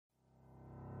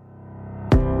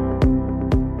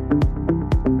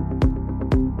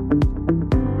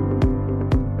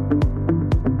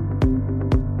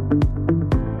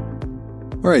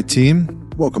All right, team.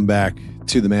 Welcome back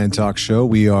to the Man Talk Show.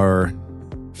 We are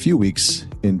a few weeks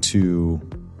into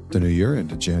the new year,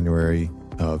 into January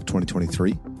of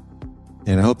 2023.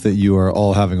 And I hope that you are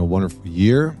all having a wonderful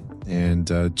year.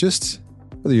 And just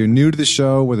whether you're new to the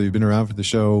show, whether you've been around for the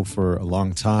show for a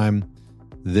long time,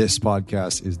 this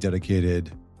podcast is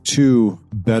dedicated to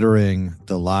bettering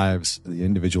the lives of the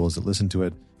individuals that listen to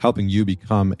it, helping you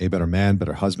become a better man,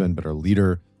 better husband, better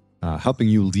leader, helping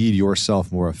you lead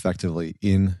yourself more effectively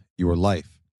in your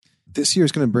life. This year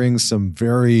is going to bring some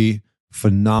very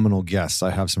phenomenal guests.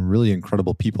 I have some really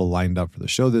incredible people lined up for the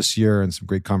show this year, and some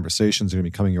great conversations are going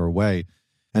to be coming your way.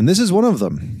 And this is one of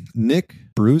them. Nick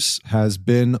Bruce has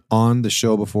been on the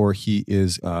show before. He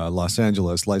is a Los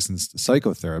Angeles licensed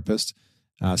psychotherapist,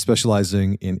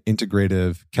 specializing in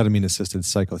integrative ketamine-assisted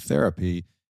psychotherapy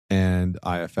and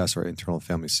IFS, or internal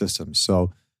family systems.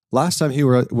 So last time he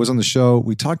was on the show,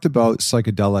 we talked about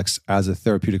psychedelics as a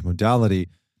therapeutic modality,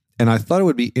 and I thought it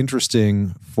would be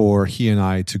interesting for he and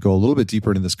I to go a little bit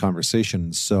deeper into this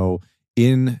conversation. So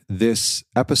in this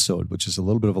episode, which is a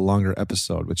little bit of a longer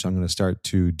episode, which I'm going to start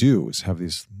to do, is have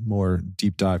these more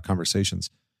deep dive conversations.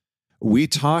 We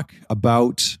talk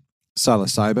about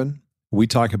psilocybin, we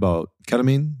talk about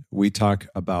ketamine, we talk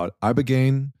about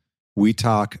ibogaine, we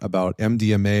talk about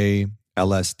MDMA,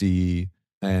 LSD,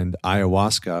 and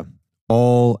ayahuasca,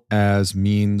 all as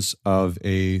means of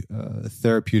a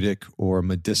therapeutic or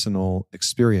medicinal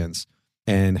experience,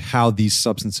 and how these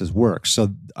substances work. So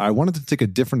I wanted to take a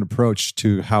different approach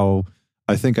to how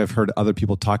I think I've heard other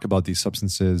people talk about these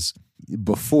substances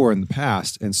before in the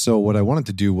past. And so what I wanted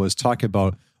to do was talk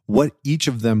about what each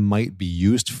of them might be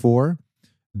used for,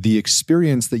 the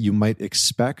experience that you might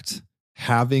expect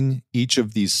having each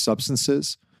of these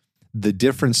substances, the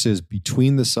differences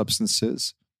between the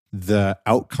substances, the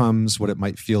outcomes, what it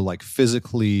might feel like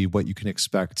physically, what you can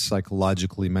expect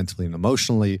psychologically, mentally, and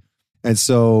emotionally. And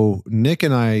so Nick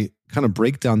and I kind of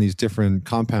break down these different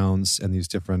compounds and these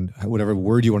different, whatever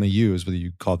word you want to use, whether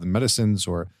you call them medicines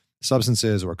or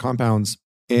substances or compounds.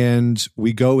 And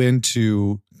we go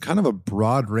into kind of a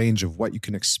broad range of what you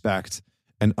can expect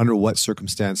and under what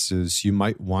circumstances you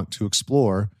might want to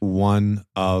explore one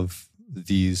of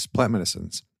these plant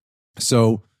medicines.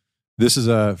 So this is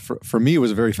for me, it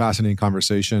was a very fascinating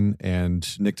conversation,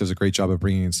 and Nick does a great job of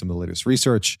bringing in some of the latest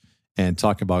research and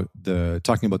talking about the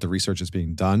research that's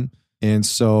being done. And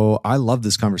so I love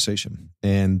this conversation.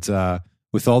 And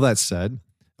with all that said,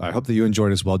 I hope that you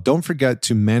enjoyed it as well. Don't forget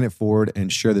to man it forward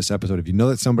and share this episode. If you know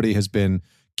that somebody has been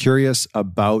curious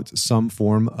about some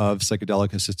form of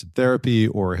psychedelic assisted therapy,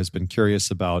 or has been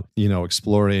curious about,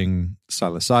 exploring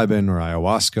psilocybin or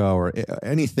ayahuasca or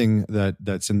anything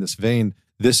that's in this vein,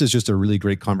 this is just a really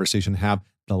great conversation to have.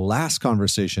 The last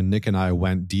conversation, Nick and I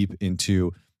went deep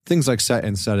into things like set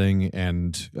and setting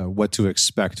and what to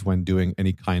expect when doing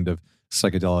any kind of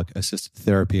psychedelic assisted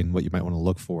therapy and what you might want to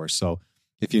look for. So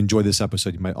if you enjoyed this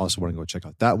episode, you might also want to go check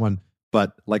out that one.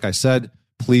 But like I said,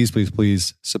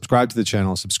 please subscribe to the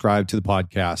channel, subscribe to the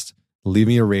podcast, leave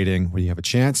me a rating when you have a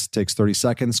chance. It takes 30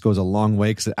 seconds, goes a long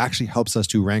way because it actually helps us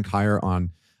to rank higher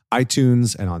on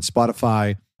iTunes and on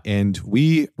Spotify. And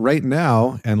we right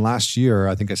now, and last year,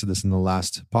 I think I said this in the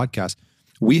last podcast,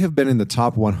 we have been in the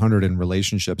top 100 in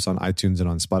relationships on iTunes and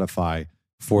on Spotify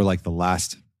for like the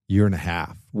last year and a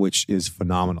half, which is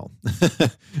phenomenal.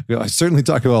 I certainly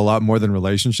talk about a lot more than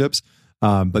relationships,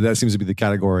 but that seems to be the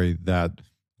category that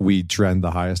we trend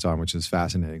the highest on, which is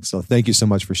fascinating. So thank you so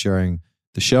much for sharing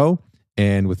the show.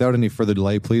 And without any further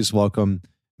delay, please welcome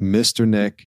Mr.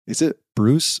 Nick. Is it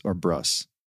Bruce or Bruce?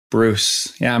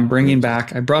 Bruce. Yeah, I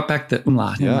brought back the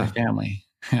umlaut in my family.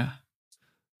 Yeah.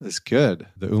 That's good.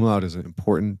 The umlaut is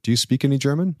important. Do you speak any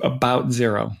German? About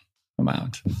zero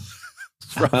amount.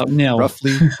 About nil.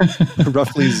 Roughly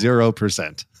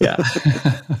 0%. Yeah.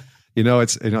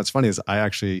 It's funny is I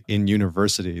actually in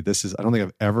university, I don't think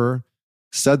I've ever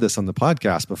said this on the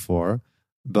podcast before,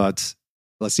 but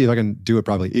let's see if I can do it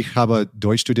probably. Ich habe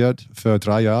Deutsch studiert für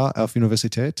 3 Jahre auf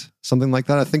Universität. Something like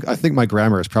that. I think my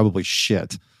grammar is probably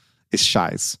shit. It's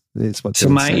scheiß. It's what. To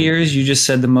my ears, you just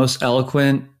said the most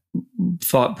eloquent,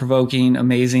 thought-provoking,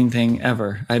 amazing thing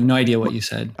ever. I have no idea what you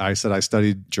said. I said I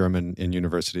studied German in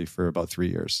university for about 3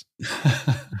 years.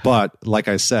 But like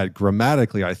I said,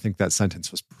 grammatically, I think that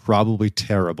sentence was probably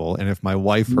terrible. And if my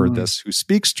wife heard this, who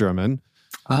speaks German,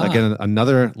 again,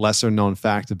 another lesser known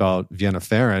fact about Vienna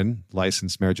Farren,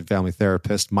 licensed marriage and family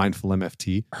therapist, mindful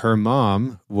MFT, her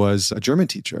mom was a German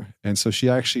teacher. And so she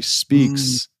actually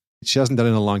speaks... She hasn't done it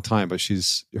in a long time, but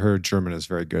her German is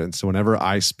very good. And so whenever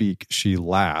I speak, she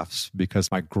laughs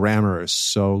because my grammar is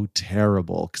so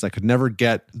terrible because I could never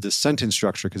get the sentence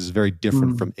structure because it's very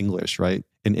different from English, right?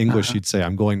 In English, you'd say,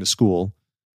 I'm going to school.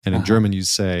 And in German, you'd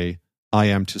say, I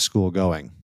am to school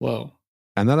going. Whoa.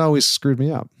 And that always screwed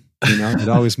me up. It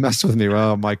always messed with me.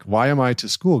 Well, I'm like, why am I to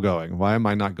school going? Why am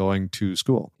I not going to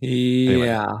school? Yeah.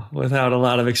 Anyway. Without a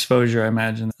lot of exposure, I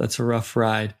imagine that's a rough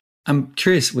ride. I'm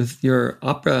curious, with your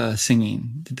opera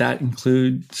singing, did that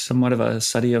include somewhat of a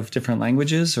study of different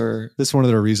languages, or? This is one of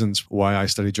the reasons why I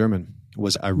studied German.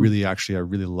 Was I really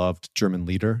loved German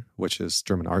Lieder, which is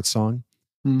German art song.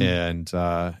 And,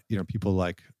 people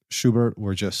like Schubert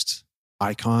were just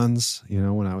icons,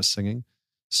 when I was singing.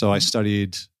 So I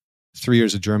studied 3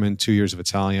 years of German, 2 years of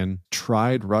Italian,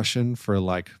 tried Russian for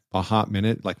like a hot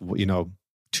minute,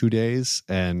 2 days,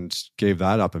 and gave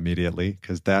that up immediately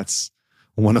because that's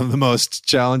one of the most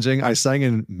challenging. I sang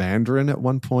in Mandarin at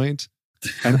one point.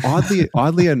 And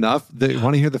oddly enough,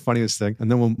 want to hear the funniest thing?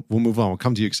 And then we'll move on. We'll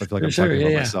come to you because I feel like I'm talking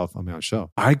about myself on my own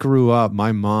show. I grew up,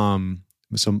 my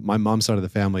mom's side of the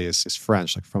family is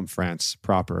French, like from France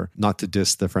proper, not to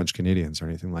diss the French Canadians or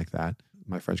anything like that,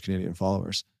 my French Canadian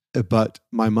followers. But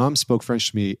my mom spoke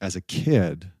French to me as a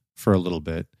kid for a little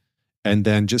bit and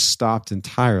then just stopped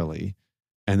entirely.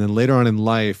 And then later on in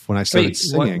life, when I started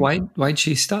singing... Why'd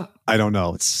she stop? I don't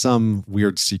know. It's some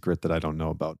weird secret that I don't know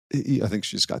about. I think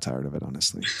she just got tired of it,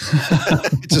 honestly.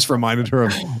 It just reminded her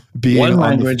of being... One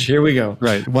language, here we go.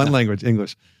 Right, one language,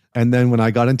 English. And then when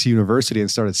I got into university and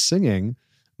started singing,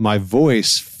 my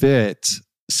voice fit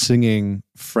singing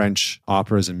French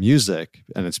operas and music.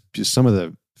 And it's just some of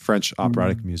the French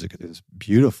operatic music is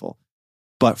beautiful.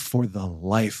 But for the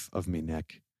life of me,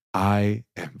 Nick, I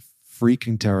am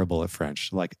freaking terrible at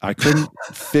French. Like I couldn't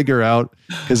figure out,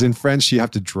 because in French you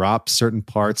have to drop certain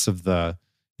parts of you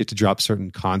have to drop certain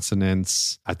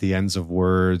consonants at the ends of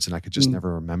words, and I could just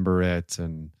never remember it.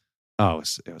 And it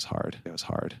was hard. It was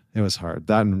hard.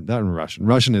 That and Russian.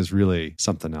 Russian is really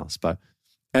something else. But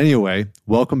anyway,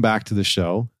 welcome back to the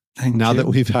show. Thank you. That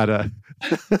we've had a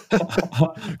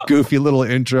goofy little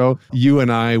intro, you and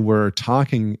I were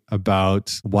talking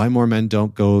about why more men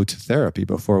don't go to therapy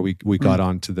before we got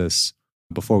onto this,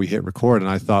 before we hit record.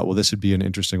 And I thought, well, this would be an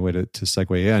interesting way to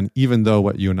segue in, even though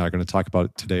what you and I are going to talk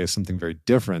about today is something very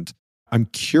different. I'm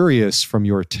curious from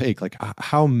your take, like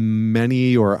how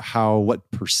many or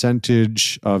what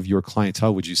percentage of your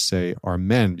clientele would you say are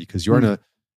men? Because you're in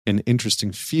an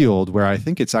interesting field where I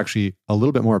think it's actually a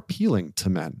little bit more appealing to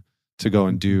men to go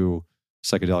and do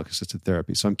psychedelic assisted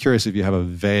therapy. So I'm curious if you have a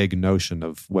vague notion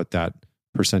of what that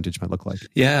percentage might look like.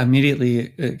 Yeah,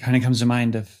 immediately it kind of comes to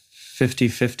mind of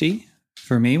 50-50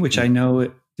 for me, which I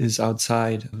know is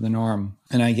outside of the norm.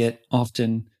 And I get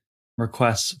often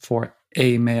requests for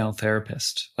a male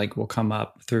therapist, like will come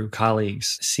up through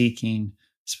colleagues seeking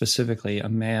specifically a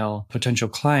male potential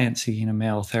client seeking a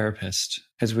male therapist,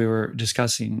 as we were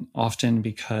discussing, often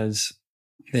because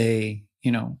they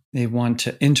want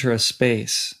to enter a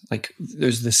space. Like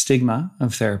there's the stigma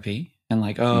of therapy and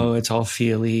like, it's all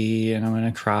feely and I'm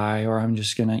going to cry, or I'm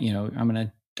just going to, I'm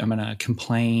going to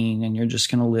complain and you're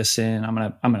just going to listen. I'm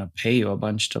going to pay you a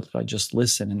bunch to just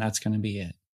listen and that's going to be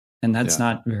it. And that's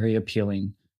not very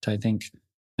appealing to, I think,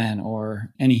 men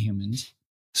or any humans.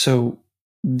 So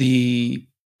the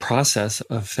process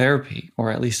of therapy,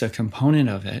 or at least a component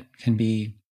of it, can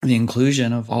be the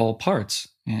inclusion of all parts.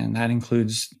 And that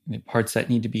includes the parts that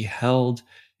need to be held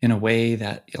in a way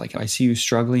that, like, I see you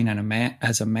struggling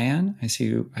as a man.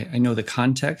 I know the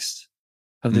context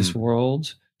of this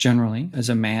world generally as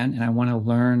a man, and I want to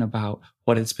learn about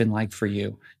what it's been like for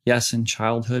you. Yes, in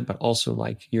childhood, but also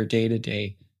like your day to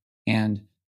day. And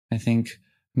I think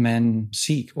men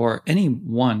seek, or any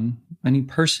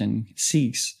person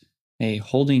seeks, a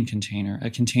holding container, a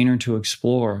container to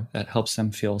explore that helps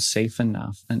them feel safe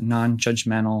enough and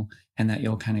non-judgmental, and that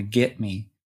you'll kind of get me,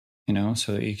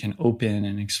 so that you can open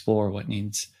and explore what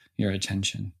needs your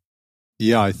attention.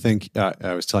 Yeah, I think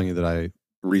I was telling you that I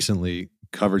recently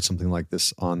covered something like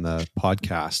this on the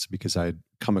podcast because I'd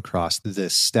come across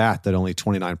this stat that only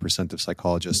 29% of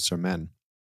psychologists are men.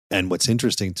 And what's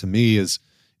interesting to me is,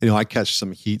 I catch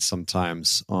some heat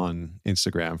sometimes on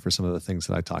Instagram for some of the things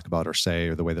that I talk about or say,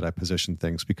 or the way that I position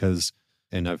things, because,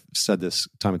 and I've said this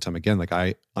time and time again, like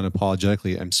I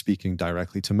unapologetically am speaking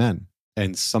directly to men.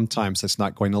 And sometimes that's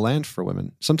not going to land for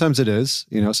women. Sometimes it is,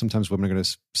 sometimes women are going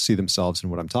to see themselves in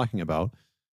what I'm talking about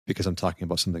because I'm talking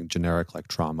about something generic like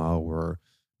trauma or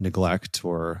neglect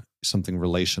or something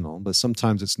relational. But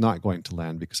sometimes it's not going to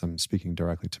land because I'm speaking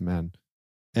directly to men.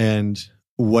 And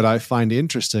what I find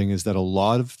interesting is that a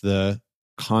lot of the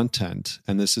content,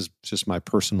 and this is just my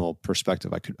personal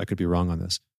perspective, I could be wrong on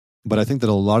this, but I think that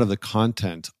a lot of the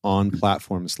content on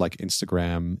platforms like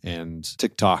Instagram and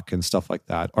TikTok and stuff like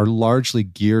that are largely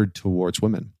geared towards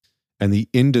women. And the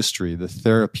industry, the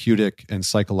therapeutic and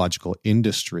psychological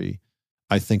industry,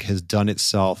 I think has done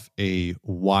itself a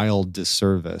wild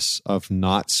disservice of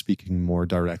not speaking more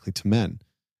directly to men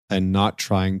and not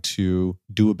trying to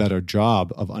do a better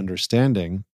job of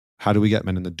understanding how do we get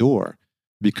men in the door.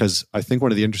 Because I think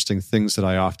one of the interesting things that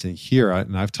I often hear,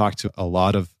 and I've talked to a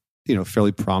lot of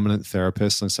fairly prominent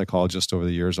therapists and psychologists over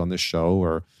the years on this show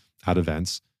or at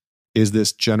events, is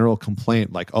this general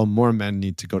complaint like, oh, more men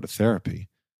need to go to therapy.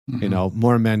 Mm-hmm.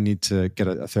 More men need to get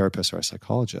a therapist or a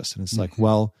psychologist. And it's like,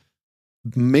 well,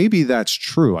 maybe that's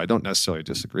true. I don't necessarily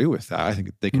disagree with that. I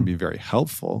think they can be very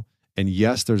helpful. And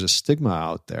yes, there's a stigma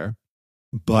out there,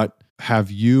 but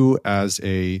have you as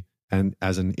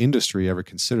an industry ever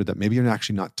considered that maybe you're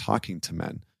actually not talking to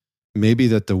men? Maybe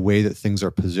that the way that things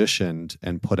are positioned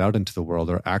and put out into the world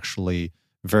are actually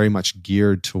very much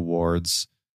geared towards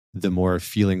the more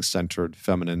feeling-centered,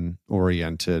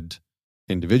 feminine-oriented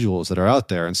individuals that are out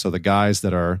there. And so the guys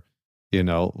that are,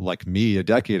 like me a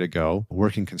decade ago,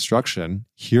 working construction,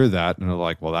 hear that and are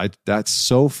like, well, that's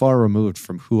so far removed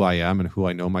from who I am and who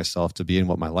I know myself to be and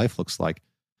what my life looks like.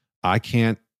 I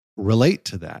can't relate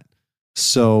to that.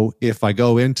 So if I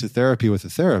go into therapy with a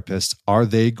therapist, are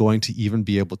they going to even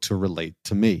be able to relate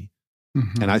to me?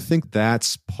 Mm-hmm. And I think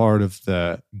that's part of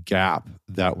the gap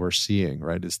that we're seeing,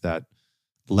 right? Is that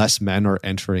less men are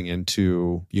entering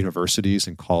into universities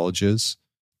and colleges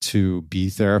to be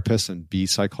therapists and be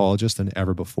psychologists than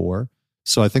ever before.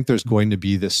 So I think there's going to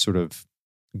be this sort of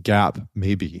gap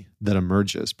maybe that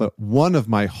emerges. But one of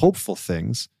my hopeful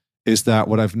things is that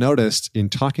what I've noticed in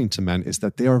talking to men is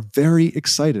that they are very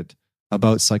excited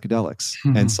about psychedelics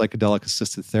and psychedelic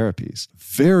assisted therapies.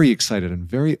 Very excited and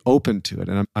very open to it.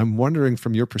 And I'm wondering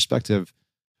from your perspective,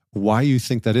 why you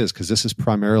think that is, because this is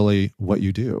primarily what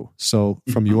you do. So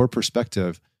from your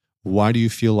perspective, why do you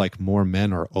feel like more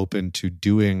men are open to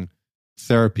doing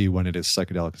therapy when it is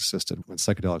psychedelic assisted, when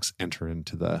psychedelics enter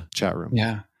into the chat room?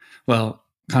 Yeah. Well,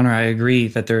 Connor, I agree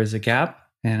that there is a gap.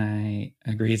 And I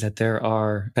agree that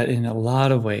that in a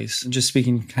lot of ways, just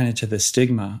speaking kind of to the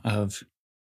stigma of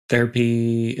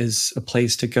therapy is a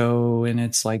place to go. And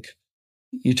it's like,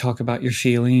 you talk about your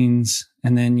feelings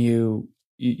and then you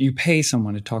pay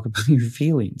someone to talk about your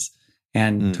feelings.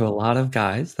 And to a lot of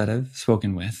guys that I've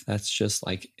spoken with, that's just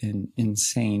like an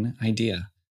insane idea.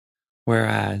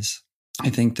 Whereas I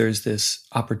think there's this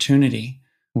opportunity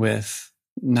with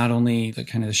not only the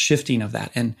kind of shifting of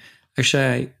that. And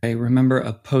actually, I remember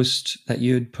a post that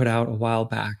you had put out a while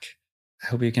back. I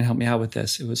hope you can help me out with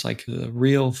this. It was like the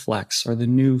real flex or the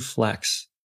new flex.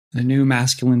 The new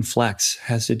masculine flex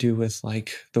has to do with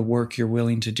like the work you're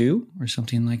willing to do or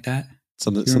something like that.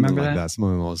 Something like that.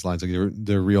 Something along those lines. Like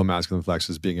the real masculine flex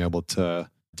is being able to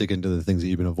dig into the things that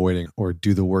you've been avoiding or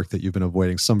do the work that you've been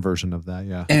avoiding, some version of that.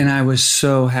 Yeah. And I was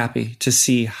so happy to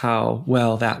see how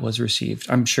well that was received.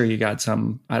 I'm sure you got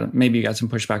maybe you got some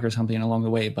pushback or something along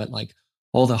the way, but like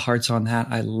all the hearts on that,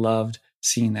 I loved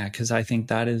seeing that because I think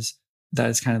that is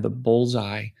kind of the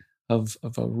bullseye of a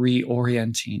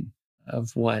reorienting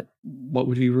of what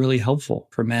would be really helpful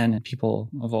for men and people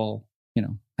of all,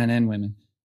 men and women.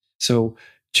 So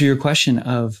to your question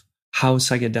of how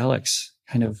psychedelics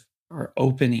kind of are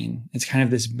opening, it's kind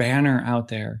of this banner out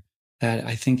there that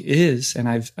I think is, and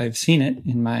I've seen it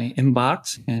in my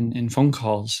inbox and in phone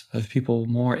calls of people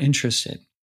more interested.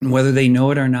 And whether they know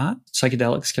it or not,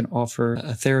 psychedelics can offer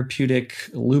a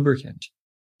therapeutic lubricant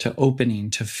to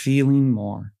opening, to feeling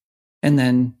more. And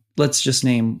then let's just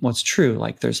name what's true.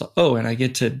 Like and I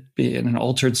get to be in an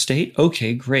altered state.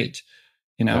 Okay, great.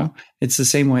 It's the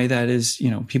same way that is,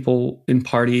 people in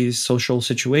parties, social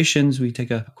situations, we take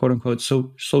a quote unquote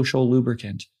social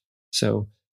lubricant. So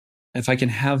if I can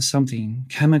have something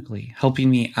chemically helping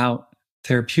me out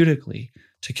therapeutically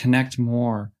to connect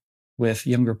more with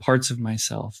younger parts of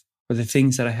myself or the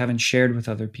things that I haven't shared with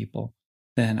other people,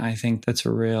 then I think that's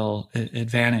a real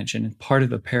advantage and part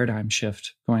of a paradigm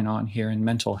shift going on here in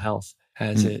mental health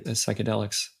as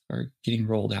psychedelics are getting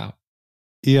rolled out.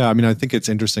 Yeah, I mean, I think it's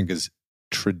interesting because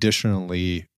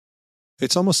traditionally,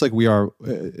 it's almost like we are,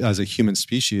 as a human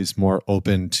species, more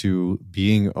open to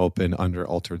being open under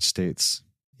altered states,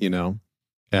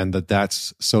 and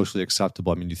that's socially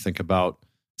acceptable. I mean, you think about,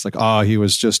 it's like, he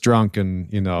was just drunk and,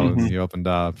 he opened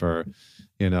up or,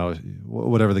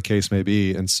 whatever the case may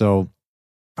be. And so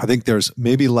I think there's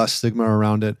maybe less stigma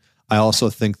around it. I also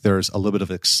think there's a little bit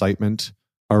of excitement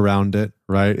around it,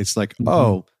 right? It's like,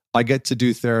 I get to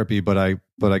do therapy, but I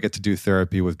get to do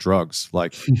therapy with drugs.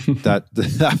 Like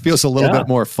that feels a little bit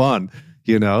more fun,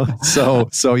 So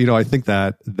I think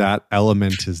that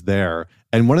element is there.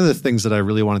 And one of the things that I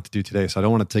really wanted to do today, so I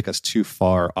don't want to take us too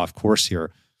far off course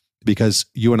here, because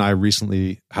you and I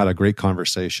recently had a great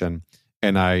conversation,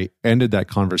 and I ended that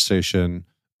conversation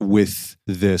with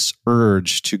this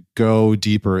urge to go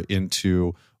deeper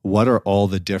into what are all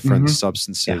the different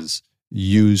substances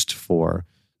used for.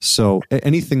 So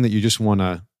anything that you just want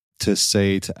to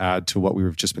say to add to what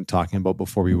we've just been talking about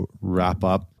before we wrap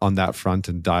up on that front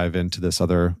and dive into this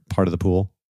other part of the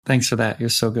pool? Thanks for that. You're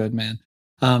so good, man.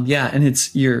 And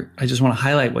I just want to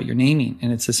highlight what you're naming,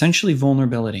 and it's essentially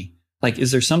vulnerability. Like,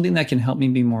 is there something that can help me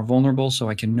be more vulnerable so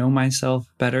I can know myself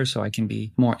better, so I can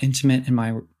be more intimate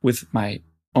with my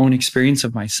own experience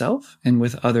of myself and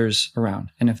with others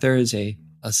around? And if there is a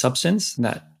substance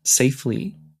that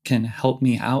safely can help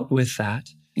me out with that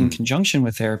in conjunction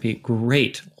with therapy,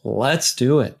 great. Let's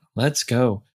do it. Let's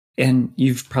go. And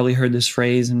you've probably heard this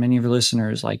phrase, and many of your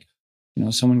listeners, like,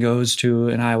 someone goes to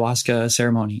an ayahuasca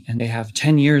ceremony and they have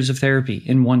 10 years of therapy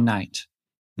in one night.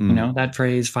 That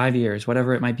phrase, 5 years,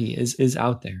 whatever it might be, is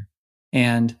out there.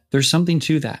 And there's something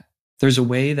to that. There's a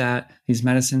way that these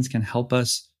medicines can help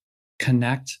us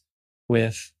connect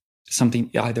with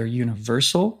something either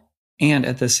universal and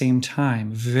at the same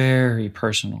time, very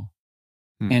personal.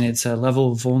 And it's a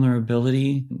level of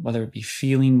vulnerability, whether it be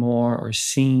feeling more or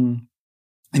seeing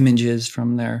images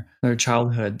from their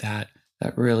childhood that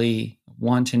really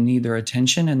want and need their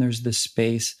attention. And there's this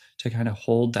space to kind of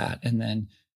hold that and then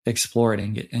explore it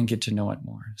and get to know it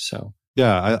more. So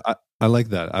yeah, I like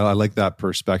that. I like that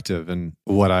perspective. And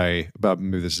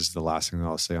maybe this is the last thing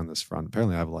I'll say on this front.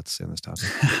 Apparently I have a lot to say on this topic.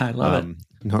 I love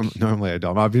it. Normally I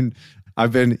don't.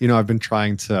 I've been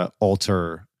trying to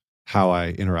alter how I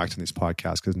interact in these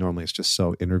podcasts, because normally it's just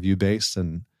so interview based,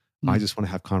 and I just want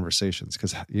to have conversations,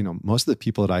 because most of the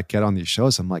people that I get on these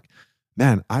shows, I'm like,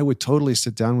 man, I would totally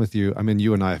sit down with you. I mean,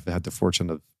 you and I have had the fortune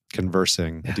of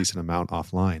conversing a decent amount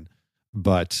offline,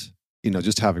 but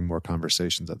just having more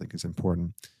conversations, I think, is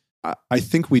important. I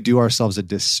think we do ourselves a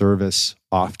disservice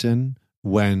often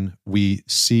when we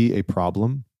see a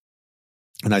problem,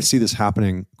 and I see this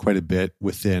happening quite a bit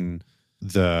within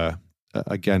the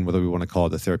again, whether we want to call it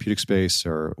the therapeutic space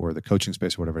or the coaching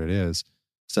space or whatever it is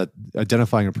that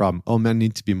identifying a problem, men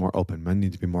need to be more open, men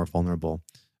need to be more vulnerable.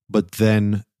 But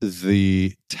then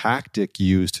the tactic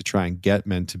used to try and get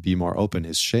men to be more open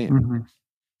is shame,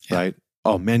 right?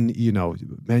 Oh, men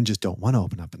just don't want to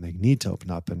open up, and they need to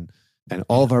open up, and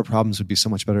all of our problems would be so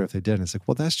much better if they did. And it's like,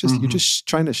 well, that's just, you're just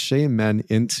trying to shame men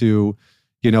into,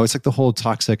 it's like the whole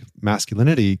toxic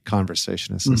masculinity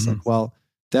conversation. It's just like, well,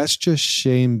 that's just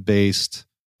shame-based.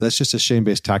 That's just a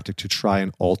shame-based tactic to try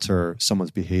and alter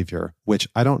someone's behavior, which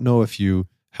I don't know if you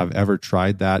have ever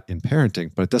tried that in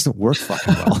parenting, but it doesn't work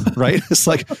fucking well, right? It's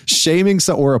like shaming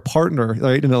or a partner,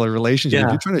 right, in a relationship. If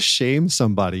you're trying to shame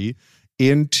somebody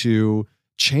into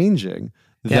changing,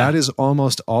 that is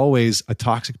almost always a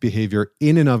toxic behavior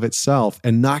in and of itself,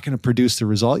 and not going to produce the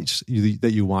results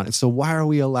that you want. And so why are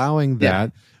we allowing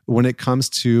that when it comes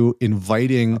to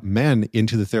inviting men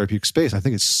into the therapeutic space? I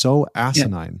think it's so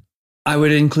asinine. I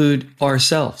would include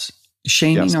ourselves,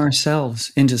 shaming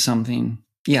ourselves into something.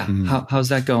 Yeah. How's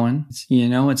that going?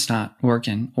 It's not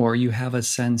working, or you have a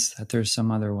sense that there's some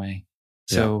other way.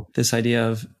 So this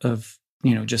idea of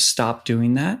just stop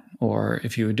doing that, or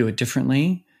if you would do it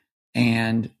differently,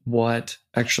 and what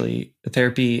actually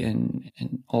therapy and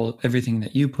everything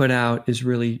that you put out is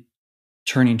really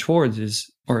turning towards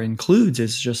includes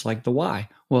is just like the why.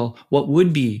 Well, what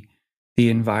would be the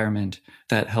environment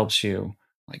that helps you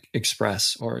like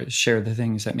express or share the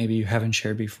things that maybe you haven't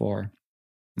shared before?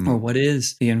 Or what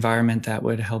is the environment that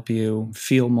would help you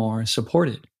feel more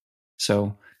supported?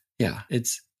 So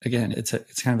it's kind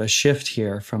of a shift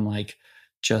here from like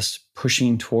just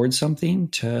pushing towards something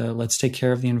to let's take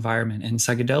care of the environment. And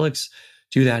psychedelics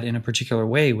do that in a particular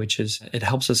way, which is it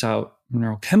helps us out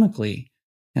neurochemically.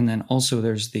 And then also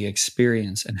there's the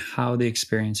experience and how the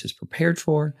experience is prepared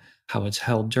for, how it's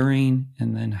held during,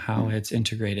 and then how it's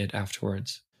integrated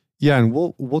afterwards. Yeah, and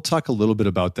we'll talk a little bit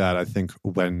about that, I think,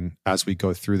 as we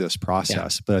go through this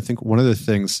process. But I think one of the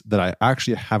things that I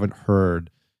actually haven't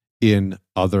heard in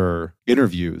other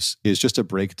interviews is just a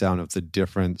breakdown of the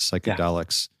different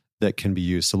psychedelics that can be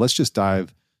used. So let's just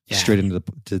dive straight into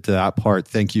to that part.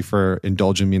 Thank you for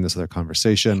indulging me in this other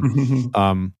conversation.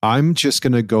 I'm just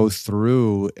going to go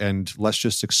through and let's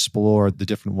just explore the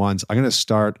different ones. I'm going to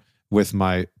start with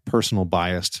my personal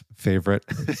biased favorite,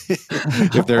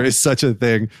 if there is such a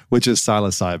thing, which is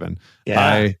psilocybin.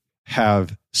 I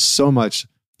have so much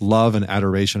love and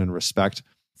adoration and respect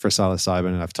for psilocybin,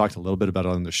 and I've talked a little bit about it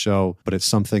on the show, but it's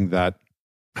something that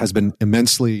has been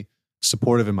immensely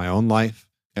supportive in my own life.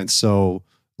 And so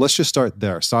let's just start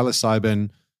there. Psilocybin,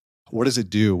 What does it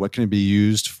do? What can it be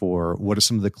used for? What are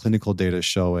some of the clinical data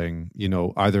showing,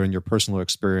 either in your personal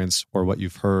experience or what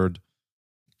you've heard?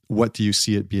 What do you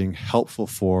see it being helpful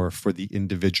for the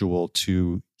individual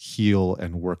to heal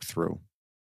and work through?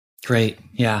 Great.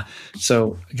 Yeah.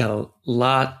 So I got a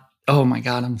lot. Oh my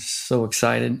God, I'm so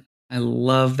excited. I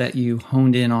love that you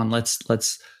honed in on let's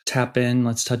tap in,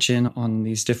 let's touch in on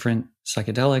these different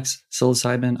psychedelics,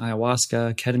 psilocybin,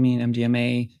 ayahuasca, ketamine,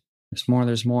 MDMA.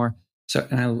 There's more.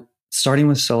 So, starting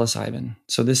with psilocybin.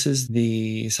 So this is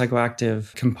the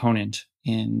psychoactive component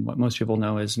in what most people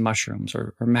know as mushrooms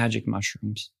or magic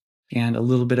mushrooms. And a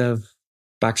little bit of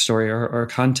backstory or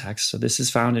context. So this is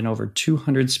found in over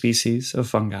 200 species of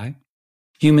fungi.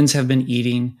 Humans have been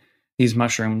eating these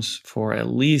mushrooms for at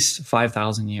least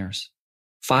 5,000 years.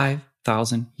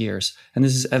 5,000 years. And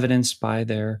this is evidenced by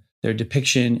their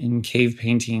depiction in cave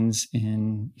paintings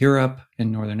in Europe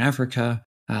and Northern Africa,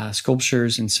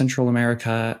 sculptures in Central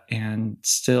America, and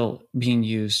still being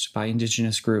used by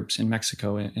indigenous groups in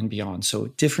Mexico and beyond. So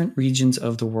different regions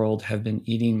of the world have been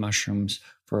eating mushrooms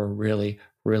for a really,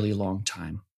 really long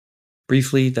time.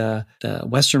 Briefly, the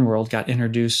Western world got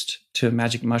introduced to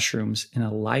magic mushrooms in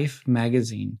a Life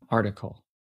magazine article.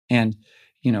 And,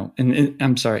 in the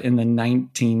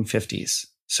 1950s.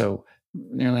 So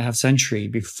nearly a half century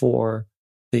before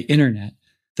the internet,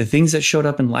 the things that showed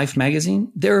up in Life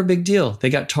magazine, they were a big deal. They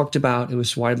got talked about. It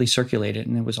was widely circulated,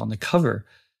 and it was on the cover.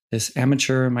 This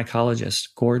amateur mycologist,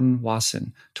 Gordon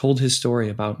Wasson, told his story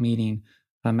about meeting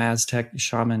a Maztec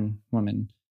shaman woman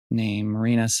named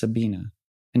Marina Sabina,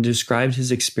 and described his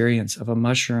experience of a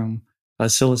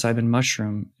psilocybin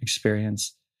mushroom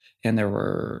experience. And there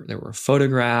were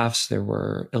photographs, there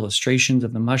were illustrations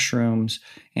of the mushrooms,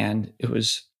 and it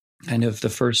was kind of the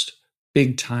first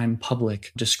big time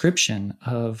public description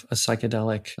of a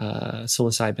psychedelic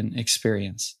psilocybin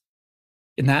experience.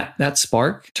 And that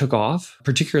spark took off,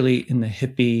 particularly in the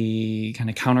hippie kind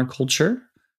of counterculture.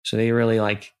 So they really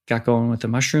got going with the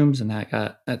mushrooms, and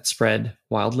that spread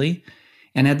wildly.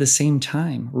 And at the same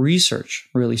time, research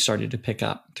really started to pick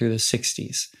up through the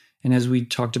 60s. And as we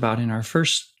talked about in our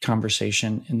first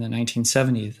conversation in the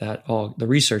 1970s, that all the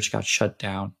research got shut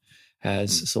down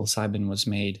as psilocybin was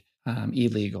made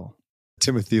illegal.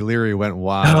 Timothy Leary went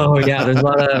wild. Oh yeah, there's a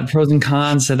lot of pros and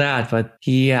cons to that, but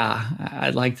yeah,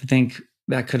 I'd like to think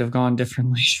that could have gone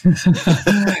differently.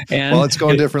 And well, it's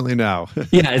going differently now.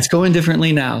 Yeah, it's going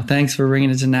differently now. Thanks for bringing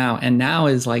it to now. And now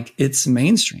is it's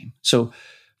mainstream. So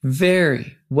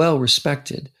very well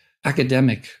respected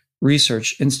academic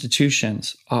research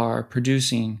institutions are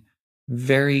producing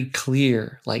very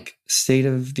clear, state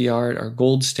of the art or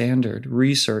gold standard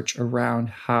research around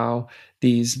how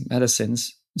these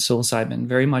medicines, psilocybin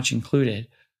very much included,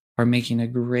 are making a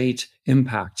great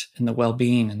impact in the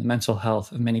well-being and the mental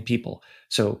health of many people.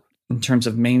 So in terms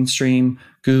of mainstream,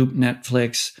 Goop,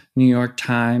 Netflix, New York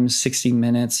Times, 60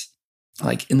 Minutes,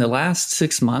 in the last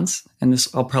 6 months, and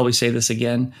I'll probably say this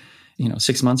again,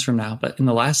 6 months from now, but in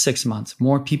the last 6 months,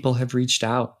 more people have reached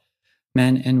out,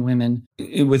 men and women,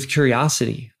 with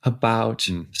curiosity about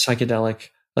psychedelic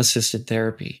assisted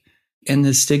therapy. And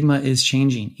the stigma is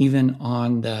changing, even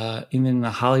on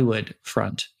the Hollywood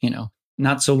front.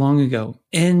 Not so long ago,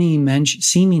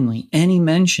 seemingly any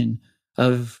mention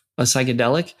of a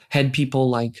psychedelic had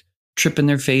people tripping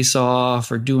their face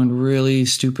off or doing really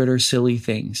stupid or silly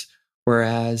things.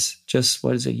 Whereas just,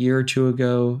 a year or two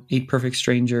ago, 8 Perfect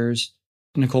Strangers,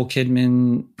 Nicole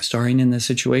Kidman starring in this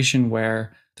situation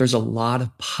where there's a lot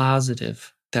of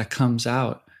positive that comes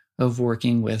out of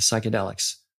working with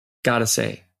psychedelics. Gotta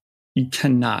say, you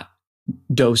cannot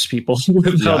dose people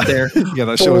without their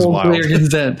that show is wild. Clear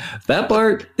consent. That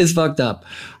part is fucked up.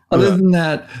 Other than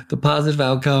that, the positive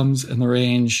outcomes and the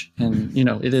range, and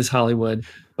it is Hollywood.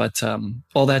 But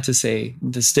all that to say,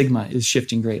 the stigma is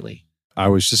shifting greatly. I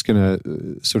was just going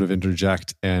to sort of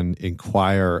interject and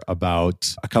inquire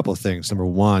about a couple of things. Number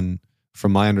one,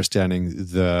 from my understanding,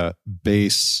 the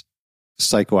base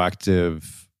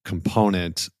psychoactive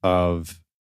component of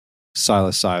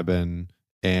psilocybin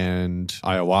and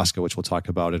ayahuasca, which we'll talk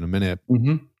about in a minute,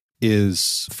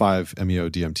 is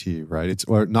 5-MeO-DMT, right? It's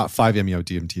not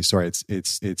 5-MeO-DMT. Sorry, it's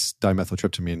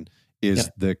dimethyltryptamine is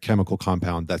the chemical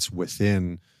compound that's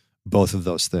within both of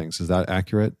those things. Is that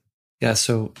accurate? Yeah,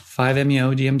 so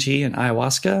 5-MeO-DMT and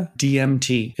ayahuasca,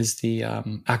 DMT is the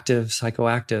active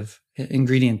psychoactive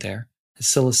ingredient there.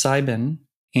 Psilocybin,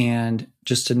 and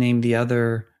just to name the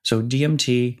other, so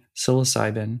DMT,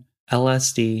 psilocybin,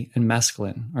 LSD, and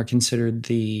mescaline are considered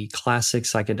the classic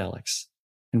psychedelics.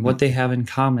 And what they have in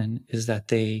common is that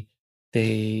they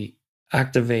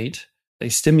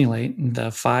stimulate the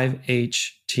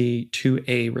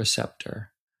 5-HT2A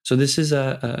receptor, So this is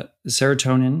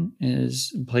serotonin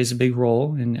plays a big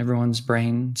role in everyone's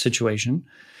brain situation.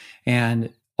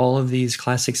 And all of these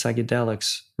classic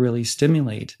psychedelics really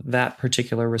stimulate that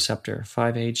particular receptor,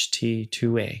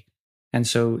 5-HT2A. And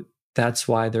so that's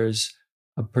why there's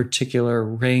a particular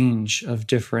range of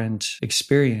different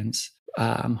experience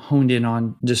honed in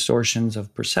on distortions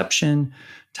of perception.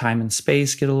 Time and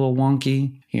space get a little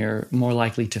wonky. You're more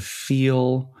likely to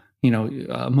feel,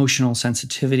 emotional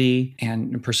sensitivity,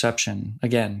 and perception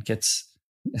again gets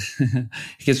it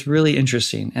gets really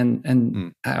interesting.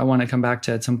 And I want to come back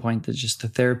to at some point just the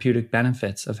therapeutic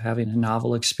benefits of having a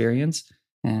novel experience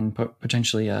and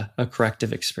potentially a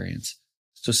corrective experience.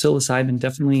 So psilocybin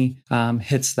definitely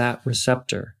hits that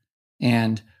receptor.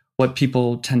 And what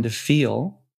people tend to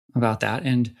feel about that,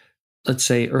 and let's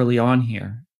say early on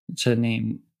here to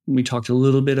name, we talked a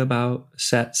little bit about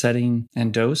setting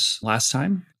and dose last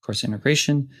time, of course,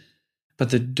 integration, but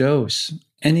the dose,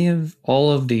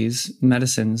 all of these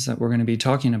medicines that we're going to be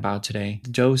talking about today,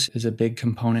 the dose is a big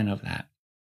component of that.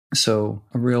 So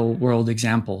a real world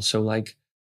example. So like,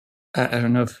 I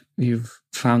don't know if you've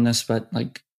found this, but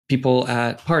like people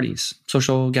at parties,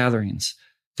 social gatherings,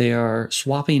 they are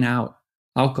swapping out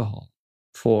alcohol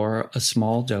for a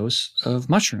small dose of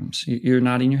mushrooms. You're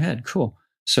nodding your head. Cool.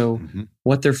 So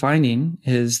what they're finding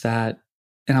is that,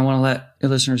 and I want to let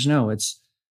your listeners know, it's,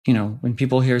 when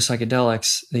people hear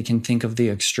psychedelics, they can think of the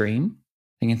extreme.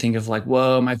 They can think of like,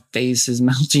 whoa, my face is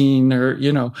melting, or,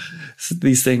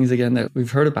 these things again that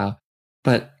we've heard about.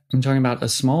 But I'm talking about a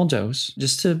small dose,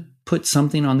 just to put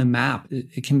something on the map.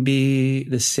 It can be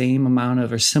the same amount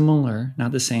of, or similar,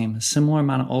 not the same, a similar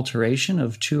amount of alteration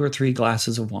of 2 or 3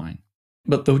 glasses of wine,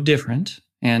 but though different.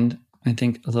 And I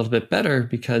think a little bit better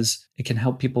because it can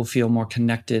help people feel more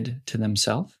connected to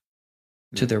themselves,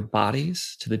 to their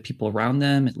bodies, to the people around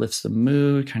them. It lifts the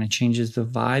mood, kind of changes the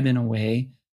vibe in a way.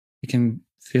 It can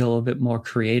feel a bit more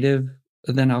creative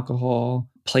than alcohol,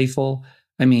 playful.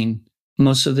 I mean,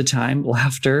 most of the time,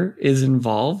 laughter is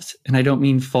involved. And I don't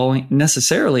mean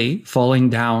necessarily falling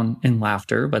down in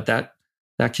laughter, but that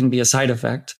can be a side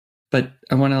effect. But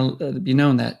I want to be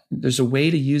known that there's a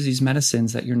way to use these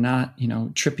medicines that you're not,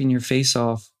 tripping your face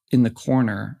off in the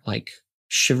corner, like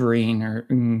shivering or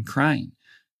crying.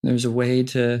 There's a way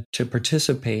to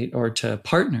participate or to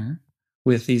partner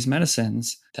with these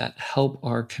medicines that help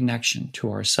our connection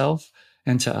to ourselves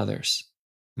and to others.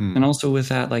 And also with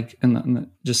that, like,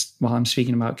 just while I'm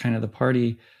speaking about kind of the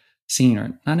party scene,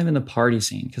 or not even the party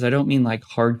scene, because I don't mean like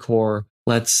hardcore,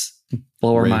 let's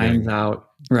blow our minds out.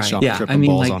 Right. Tripping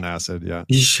balls on acid. Yeah.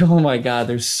 Oh my God.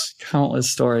 There's countless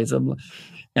stories. And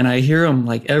I hear them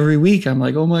like every week. I'm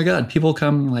like, oh my God, people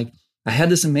come like, I had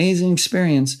this amazing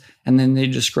experience. And then they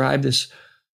describe this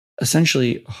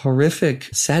essentially horrific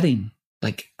setting.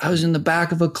 Like I was in the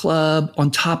back of a club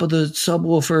on top of the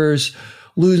subwoofers,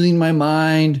 losing my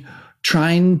mind,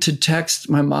 trying to text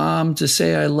my mom to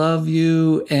say, I love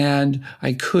you. And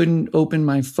I couldn't open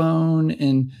my phone.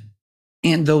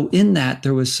 And though in that,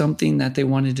 there was something that they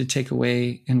wanted to take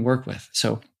away and work with.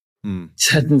 So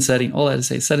set and setting, all that to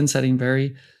say, set and setting,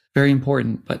 very, very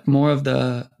important, but more of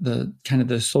the kind of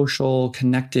the social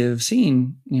connective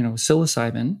scene,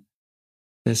 psilocybin,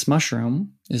 this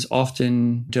mushroom is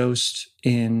often dosed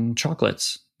in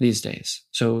chocolates these days.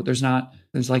 So there's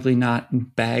likely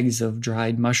not bags of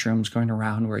dried mushrooms going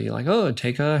around where you're like, oh,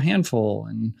 take a handful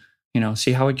and,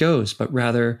 see how it goes, but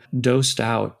rather dosed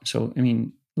out. So, I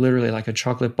mean, literally like a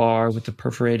chocolate bar with the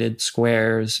perforated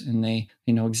squares, and they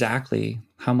know exactly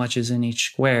how much is in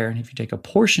each square. And if you take a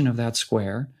portion of that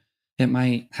square, it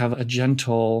might have a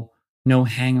gentle, no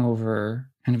hangover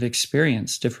kind of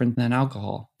experience, different than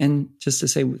alcohol. And just to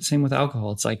say, same with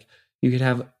alcohol, it's like you could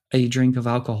have a drink of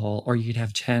alcohol or you could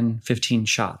have 10, 15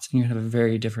 shots and you'd have a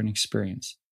very different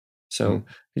experience. So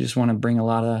I just want to bring a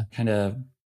lot of kind of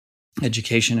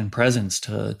education and presence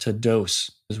to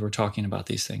dose as we're talking about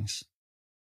these things.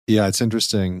 Yeah, it's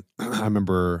interesting. I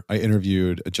remember I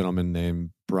interviewed a gentleman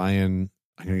named Brian,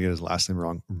 I'm going to get his last name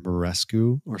wrong,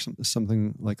 Marescu or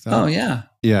something like that. Oh, yeah.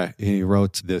 Yeah, he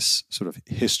wrote this sort of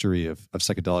history of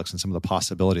psychedelics and some of the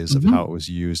possibilities of how it was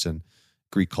used in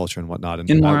Greek culture and whatnot. And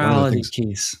immorality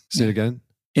keys. Say it again?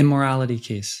 Immorality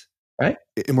keys, right?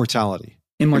 Immortality.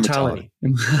 Yeah. Immorality.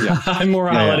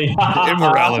 Immorality.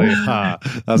 Immorality.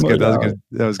 That was good.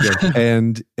 That was good.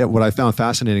 And what I found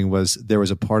fascinating was there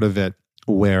was a part of it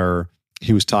where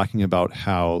he was talking about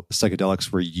how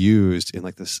psychedelics were used in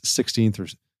like the 16th or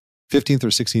 15th or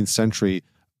 16th century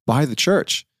by the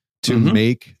church to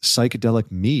make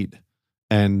psychedelic mead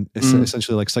and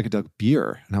essentially like psychedelic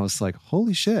beer. And I was like,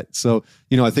 holy shit. So,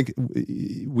 I think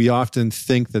we often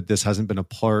think that this hasn't been a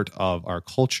part of our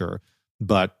culture,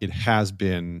 but it has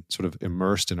been sort of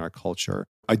immersed in our culture.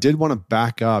 I did want to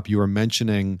back up. You were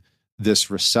mentioning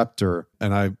this receptor,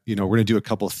 and we're going to do a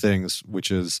couple of things,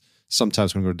 which is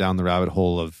sometimes we're going to go down the rabbit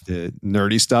hole of the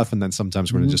nerdy stuff, and then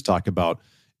sometimes we're going to just talk about,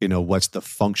 what's the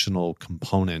functional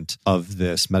component of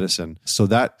this medicine. So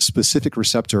that specific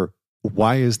receptor,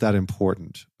 why is that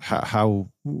important?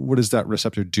 What does that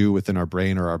receptor do within our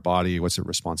brain or our body? What's it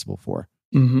responsible for?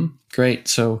 Great.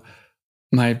 So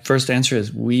my first answer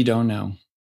is we don't know.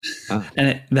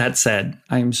 And that said,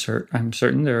 I'm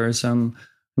certain there are some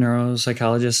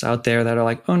neuropsychologists out there that are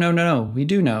like, oh, no, we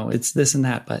do know. It's this and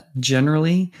that. But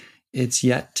generally, it's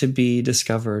yet to be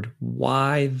discovered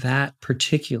why that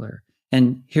particular.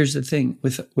 And here's the thing,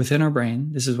 within our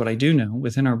brain, this is what I do know,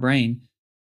 within our brain,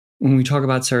 when we talk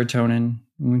about serotonin,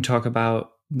 when we talk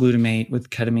about glutamate with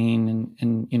ketamine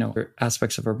and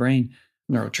aspects of our brain,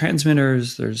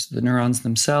 neurotransmitters, there's the neurons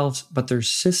themselves, but there's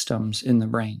systems in the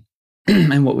brain.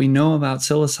 And what we know about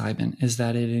psilocybin is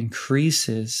that it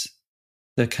increases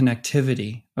the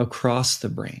connectivity across the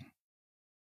brain.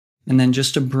 And then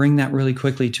just to bring that really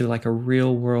quickly to like a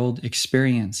real world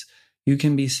experience, you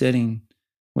can be sitting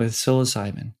with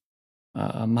psilocybin,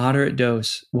 a moderate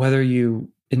dose, whether you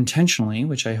intentionally,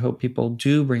 which I hope people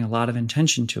do bring a lot of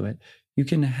intention to it, you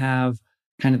can have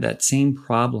kind of that same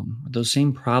problem, those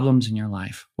same problems in your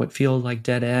life, what feel like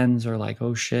dead ends or like,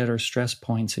 oh shit, or stress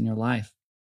points in your life.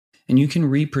 And you can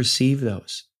re-perceive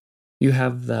those. You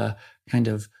have the kind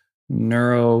of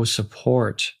neuro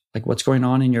support, like what's going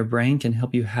on in your brain can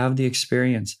help you have the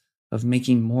experience of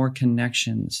making more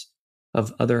connections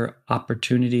of other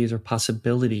opportunities or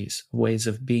possibilities, ways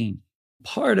of being.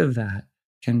 Part of that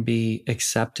can be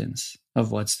acceptance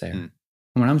of what's there. And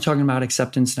when I'm talking about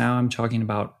acceptance now, I'm talking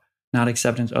about not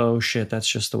acceptance, oh shit, that's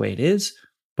just the way it is,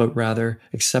 but rather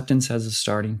acceptance as a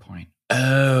starting point.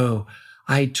 Oh,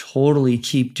 I totally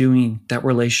keep doing that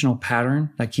relational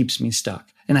pattern that keeps me stuck.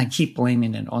 And I keep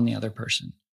blaming it on the other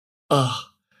person.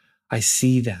 I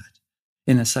see that.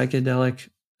 In a psychedelic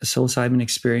psilocybin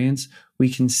experience, we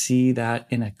can see that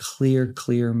in a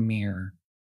clear mirror,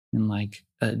 in like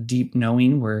a deep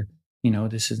knowing where,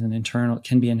 this is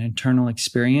can be an internal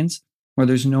experience where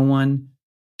there's no one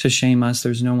to shame us.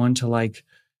 There's no one to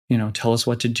tell us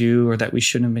what to do or that we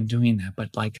shouldn't have been doing that.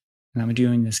 But and I'm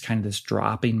doing this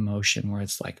dropping motion where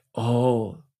it's like,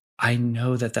 oh, I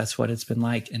know that that's what it's been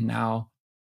like. And now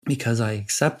because I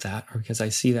accept that or because I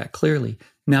see that clearly,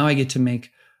 now I get to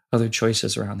make other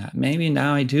choices around that. Maybe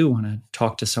now I do want to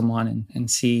talk to someone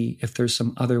and see if there's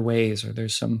some other ways or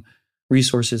there's some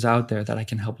resources out there that I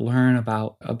can help learn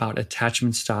about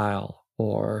attachment style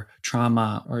or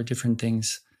trauma or different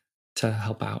things to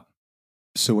help out.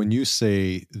 So when you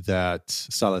say that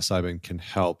psilocybin can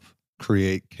help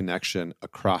create connection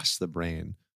across the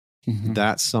brain,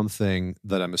 that's something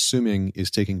that I'm assuming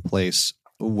is taking place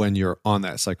when you're on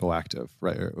that psychoactive,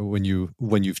 right? Or when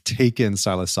you've taken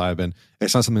psilocybin,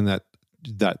 it's not something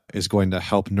that is going to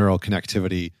help neural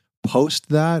connectivity post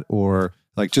that, or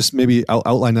just maybe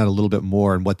outline that a little bit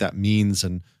more and what that means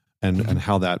and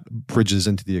how that bridges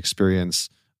into the experience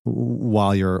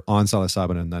while you're on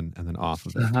psilocybin and then off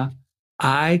of it.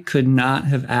 I could not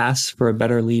have asked for a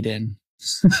better lead in.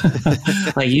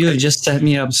 You have just set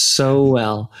me up so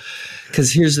well.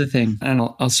 Because here's the thing, and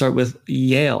I'll start with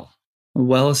Yale.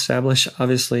 Well-established,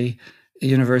 obviously,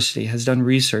 university has done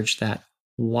research that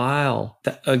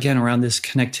again, around this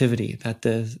connectivity, that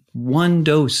the one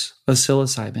dose of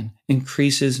psilocybin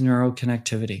increases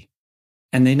neuroconnectivity.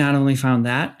 And they not only found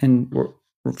that, and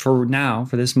for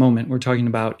this moment, we're talking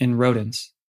about in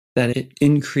rodents, that it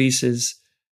increases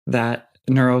that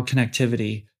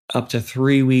neuroconnectivity up to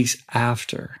 3 weeks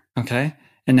after, okay?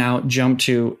 And now jump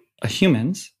to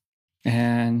humans,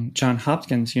 and Johns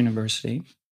Hopkins University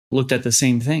looked at the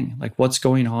same thing, like what's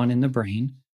going on in the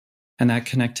brain and that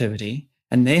connectivity.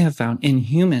 And they have found in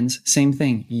humans, same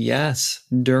thing. Yes,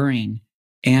 during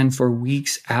and for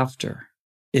weeks after.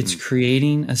 It's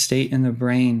creating a state in the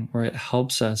brain where it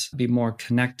helps us be more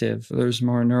connective. There's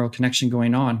more neural connection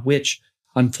going on, which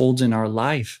unfolds in our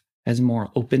life as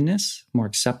more openness, more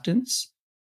acceptance.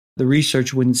 The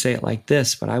research wouldn't say it like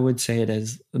this, but I would say it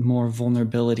as more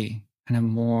vulnerability and a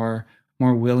more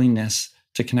willingness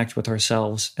to connect with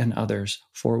ourselves and others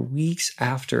for weeks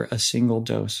after a single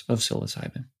dose of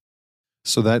psilocybin.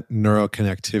 So that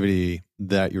neuroconnectivity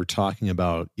that you're talking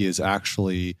about is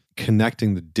actually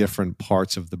connecting the different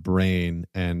parts of the brain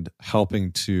and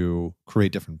helping to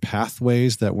create different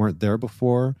pathways that weren't there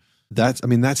before. That's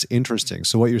interesting.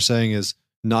 So what you're saying is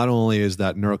not only is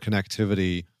that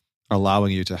neuroconnectivity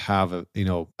allowing you to have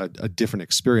a different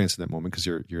experience in that moment because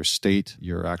your state,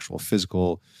 your actual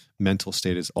physical, mental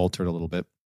state is altered a little bit,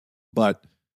 But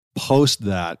post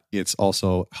that, it's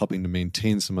also helping to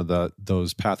maintain some of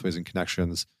those pathways and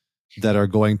connections that are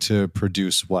going to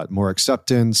produce what? More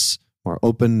acceptance, more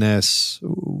openness.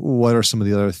 What are some of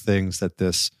the other things that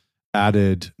this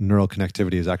added neural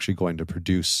connectivity is actually going to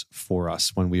produce for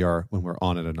us when we're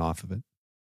on it and off of it?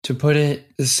 To put it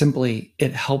simply,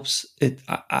 it helps.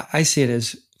 I see it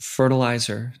as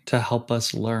fertilizer to help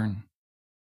us learn.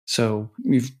 So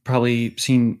you've probably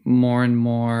seen more and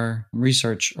more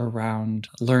research around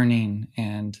learning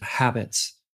and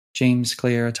habits. James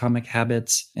Clear, Atomic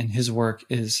Habits, and his work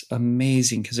is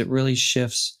amazing because it really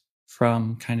shifts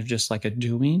from kind of just like a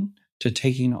doing to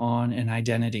taking on an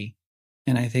identity.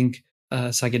 And I think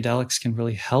psychedelics can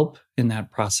really help in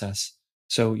that process.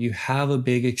 So you have a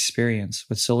big experience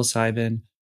with psilocybin,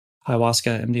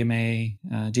 ayahuasca, MDMA,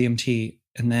 DMT,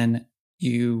 and then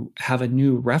you have a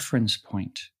new reference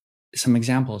point. Some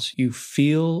examples. You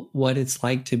feel what it's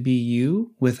like to be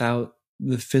you without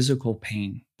the physical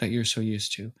pain that you're so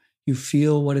used to. You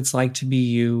feel what it's like to be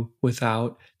you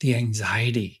without the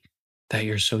anxiety that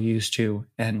you're so used to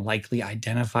and likely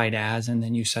identified as, and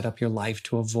then you set up your life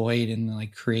to avoid and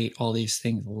like create all these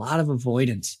things. A lot of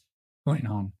avoidance going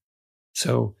on.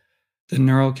 So the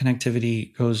neural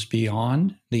connectivity goes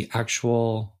beyond the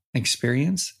actual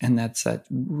experience, and that's that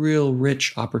real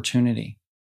rich opportunity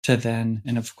to then,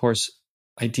 and of course,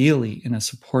 ideally in a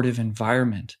supportive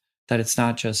environment, that it's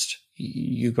not just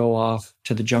you go off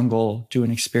to the jungle, do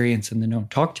an experience, and then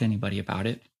don't talk to anybody about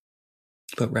it,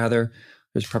 but rather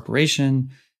there's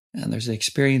preparation and there's the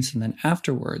experience. And then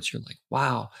afterwards, you're like,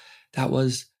 wow,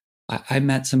 I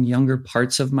met some younger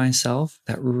parts of myself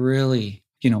that really,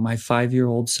 my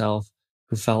 5-year-old self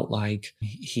who felt like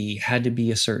he had to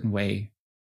be a certain way.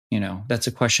 That's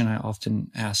a question I often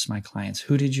ask my clients.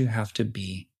 Who did you have to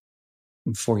be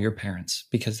for your parents?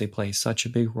 Because they play such a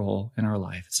big role in our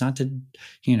life. It's not to,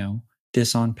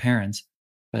 diss on parents,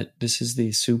 but this is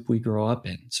the soup we grow up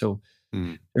in. So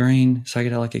during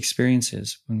psychedelic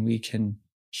experiences, when we can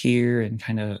hear and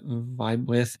kind of vibe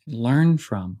with, learn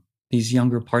from these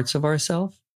younger parts of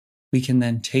ourselves, we can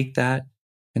then take that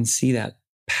and see that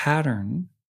pattern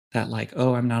that like,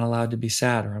 oh, I'm not allowed to be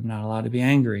sad, or I'm not allowed to be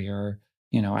angry, or,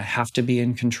 I have to be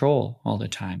in control all the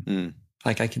time.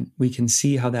 Like we can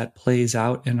see how that plays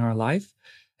out in our life.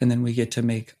 And then we get to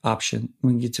make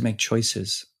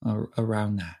choices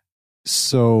around that.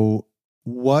 So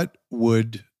what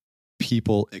would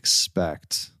people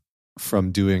expect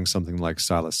from doing something like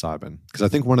psilocybin? Because I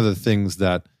think one of the things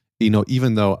that,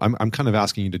 even though I'm kind of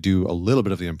asking you to do a little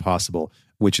bit of the impossible,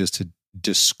 which is to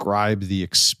describe the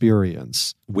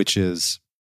experience, which is,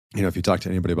 if you talk to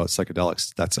anybody about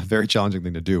psychedelics, that's a very challenging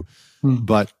thing to do.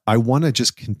 But I want to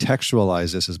just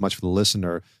contextualize this as much for the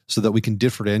listener so that we can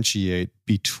differentiate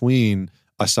between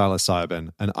a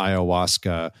psilocybin, an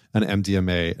ayahuasca, an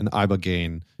MDMA, an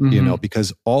ibogaine,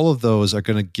 because all of those are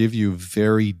going to give you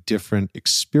very different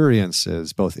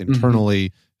experiences, both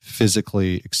internally,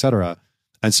 physically, et cetera.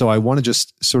 And so I want to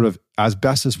just sort of, as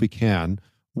best as we can,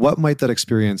 what might that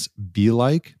experience be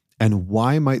like? And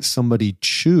why might somebody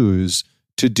choose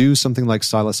to do something like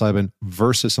psilocybin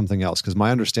versus something else? Because my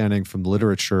understanding from the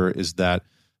literature is that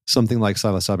something like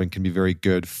psilocybin can be very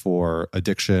good for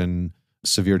addiction,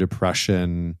 severe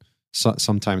depression,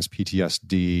 sometimes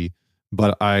PTSD.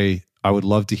 But I would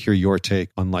love to hear your take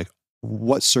on like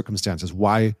what circumstances,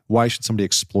 why should somebody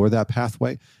explore that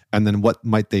pathway? And then what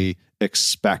might they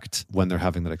expect when they're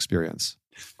having that experience?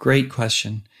 Great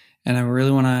question. And I really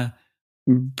want to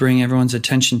bring everyone's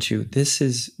attention to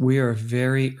we are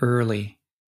very early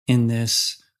in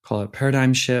this, call it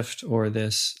paradigm shift, or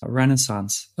this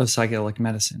renaissance of psychedelic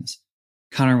medicines.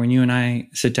 Connor, when you and I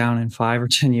sit down in 5 or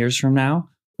 10 years from now,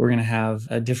 we're going to have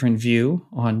a different view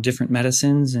on different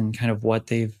medicines and kind of what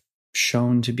they've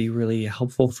shown to be really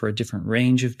helpful for a different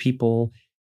range of people.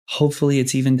 Hopefully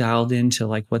it's even dialed into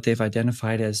like what they've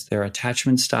identified as their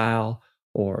attachment style,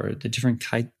 or the different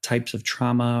types of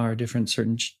trauma, or different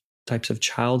certain types of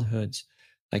childhoods,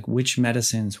 like which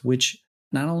medicines,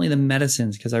 not only the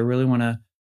medicines, because I really want to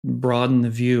broaden the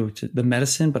view to the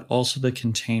medicine, but also the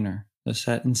container, the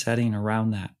set and setting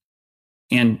around that.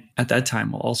 And at that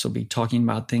time, we'll also be talking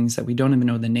about things that we don't even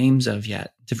know the names of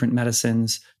yet, different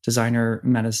medicines, designer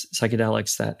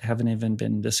psychedelics that haven't even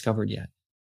been discovered yet.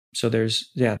 So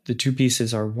the two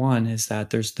pieces are, one is that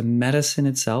there's the medicine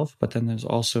itself, but then there's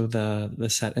also the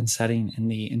set and setting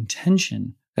and the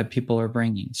intention that people are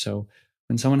bringing. So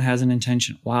when someone has an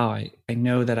intention, wow, I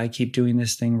know that I keep doing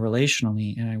this thing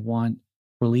relationally and I want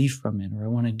relief from it, or I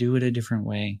want to do it a different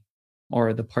way,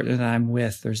 or the partner that I'm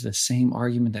with, there's the same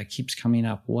argument that keeps coming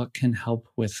up. What can help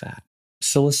with that?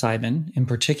 psilocybin in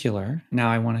particular. Now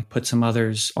I want to put some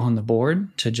others on the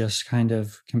board to just kind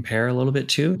of compare a little bit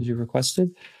too, as you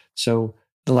requested. So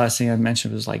the last thing I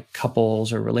mentioned was like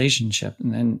couples or relationship.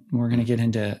 And then we're going to get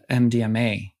into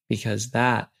MDMA, because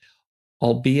that,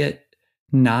 albeit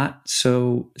not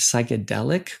so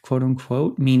psychedelic, quote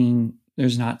unquote, meaning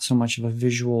there's not so much of a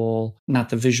visual, not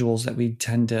the visuals that we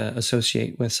tend to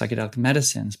associate with psychedelic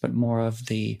medicines, but more of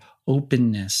the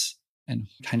openness and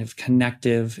kind of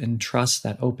connective and trust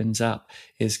that opens up,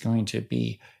 is going to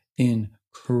be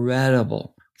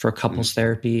incredible for couples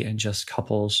therapy and just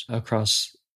couples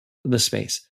across the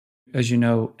space. As you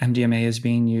know, MDMA is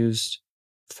being used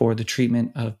for the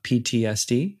treatment of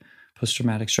PTSD,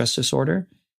 post-traumatic stress disorder.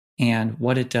 And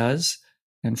what it does,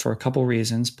 and for a couple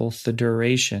reasons, both the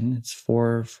duration, it's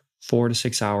 4 to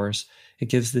 6 hours, it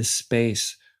gives this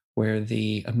space where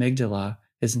the amygdala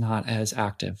is not as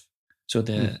active. So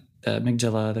the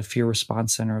amygdala, the fear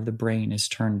response center of the brain, is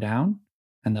turned down,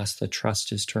 and thus the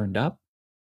trust is turned up.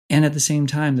 And at the same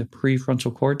time, the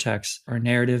prefrontal cortex, our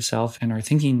narrative self and our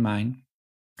thinking mind,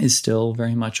 is still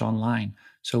very much online.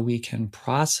 So we can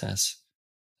process,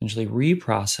 essentially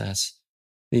reprocess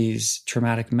these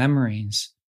traumatic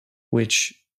memories,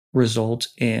 which result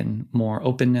in more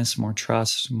openness, more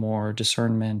trust, more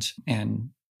discernment.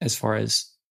 And as far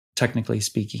as technically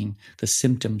speaking, the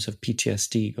symptoms of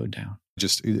PTSD go down.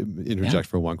 Just interject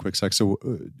for one quick sec. So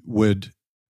would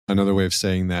another way of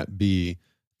saying that be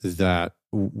that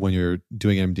when you're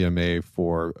doing MDMA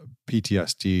for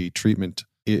PTSD treatment,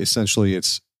 essentially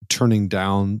it's turning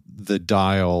down the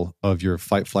dial of your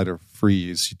fight, flight, or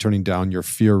freeze, turning down your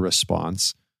fear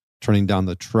response, turning down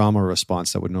the trauma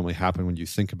response that would normally happen when you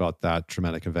think about that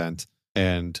traumatic event,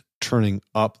 and turning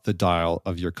up the dial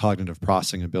of your cognitive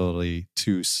processing ability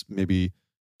to maybe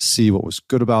see what was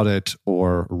good about it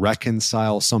or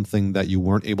reconcile something that you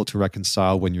weren't able to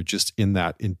reconcile when you're just in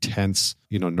that intense,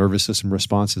 nervous system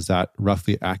response. Is that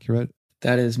roughly accurate?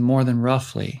 That is more than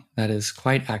roughly. That is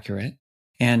quite accurate.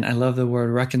 And I love the word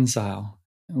reconcile.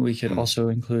 We could also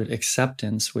include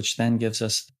acceptance, which then gives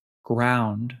us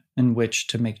ground in which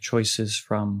to make choices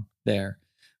from there.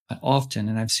 Often,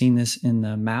 and I've seen this in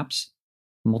the MAPS,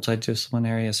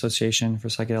 Multidisciplinary Association for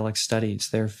Psychedelic Studies,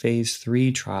 their phase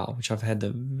 3 trial, which I've had the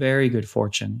very good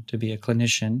fortune to be a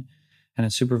clinician and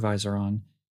a supervisor on,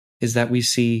 is that we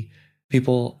see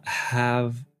people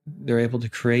they're able to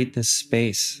create this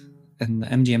space, and the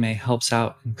MDMA helps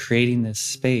out in creating this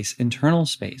space, internal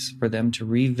space, for them to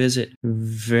revisit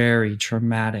very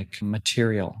traumatic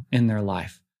material in their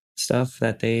life, stuff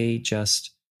that they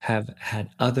just have had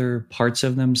other parts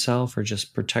of themselves or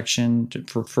just protection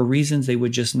for reasons they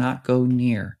would just not go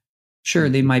near. Sure,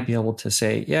 they might be able to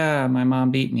say, yeah, my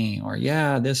mom beat me, or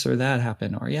yeah, this or that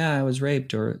happened, or yeah, I was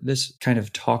raped, or this, kind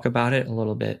of talk about it a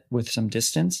little bit with some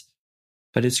distance.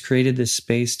 But it's created this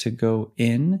space to go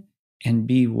in and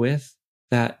be with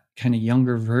that kind of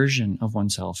younger version of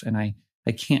oneself. And I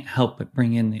can't help but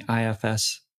bring in the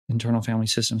IFS, internal family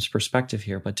systems perspective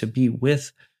here, but to be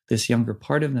with this younger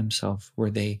part of themselves, where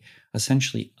they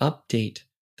essentially update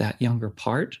that younger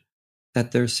part,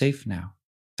 that they're safe now,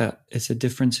 that it's a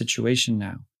different situation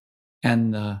now.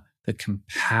 And the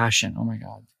compassion, oh my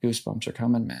God, goosebumps are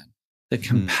coming, man. The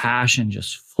compassion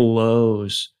just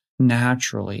flows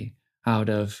naturally out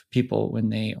of people when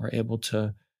they are able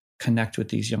to connect with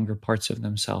these younger parts of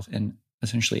themselves and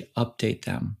essentially update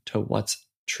them to what's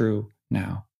true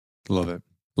now. Love it.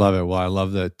 Love it. Well, I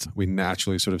love that we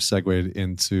naturally sort of segued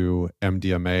into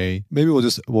MDMA. Maybe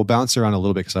we'll bounce around a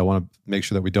little bit because I want to make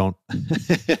sure that we don't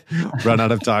run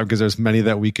out of time, because there's many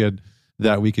that we could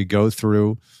go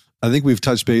through. I think we've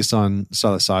touched base on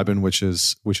psilocybin, which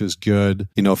is good.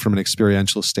 From an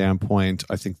experiential standpoint,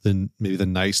 I think maybe the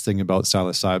nice thing about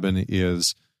psilocybin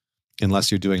is, unless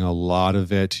you're doing a lot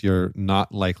of it, you're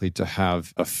not likely to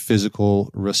have a physical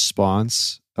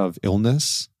response of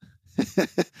illness.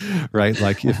 Right?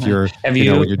 Like if you're have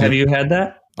you had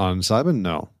that on psilocybin?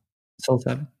 No.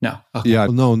 Psilocybin? No. Okay. Yeah,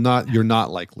 no, you're not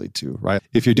likely to, right?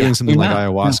 If you're doing something like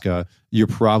ayahuasca, you're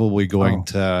probably going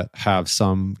to have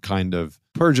some kind of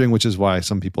purging, which is why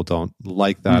some people don't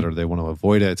like that or they want to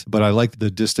avoid it. But I like the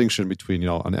distinction between,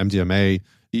 on MDMA,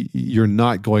 you're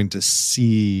not going to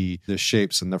see the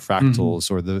shapes and the fractals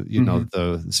or the,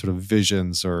 the sort of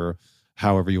visions, or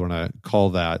however you want to call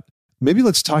that. Maybe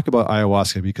let's talk about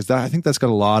ayahuasca, because I think that's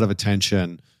got a lot of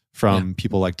attention from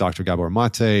people like Dr. Gabor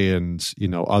Mate and,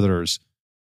 others.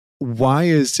 Why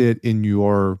is it, in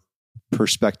your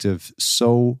perspective,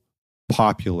 so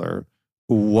popular?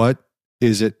 What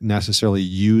is it necessarily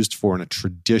used for in a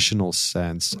traditional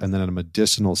sense? And then in a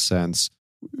medicinal sense,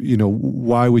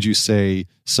 why would you say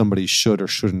somebody should or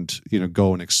shouldn't,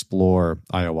 go and explore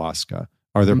ayahuasca?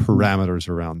 Are there parameters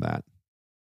around that?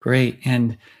 Great.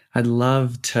 And I'd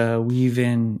love to weave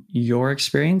in your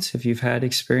experience if you've had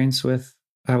experience with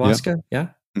ayahuasca. Yeah.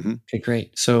 Mm-hmm. Okay,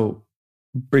 great. So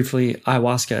briefly,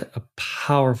 ayahuasca, a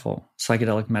powerful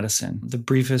psychedelic medicine. The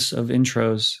briefest of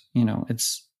intros,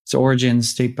 its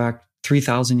origins date back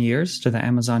 3,000 years to the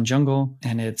Amazon jungle,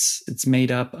 and it's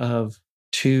made up of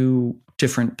 2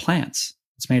 different plants.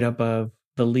 It's made up of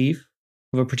the leaf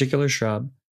of a particular shrub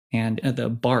and the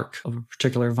bark of a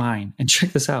particular vine. And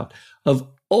check this out, of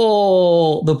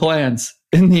all the plants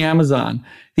in the Amazon,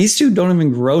 these 2 don't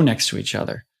even grow next to each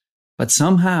other. But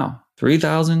somehow,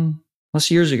 3,000 plus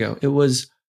years ago, it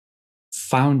was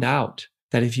found out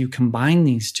that if you combine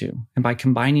these 2, and by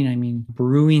combining, I mean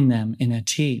brewing them in a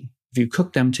tea, if you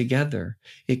cook them together,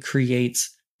 it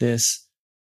creates this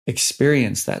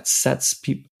experience that sets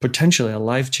people, potentially a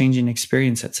life-changing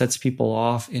experience that sets people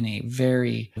off in a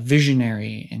very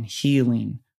visionary and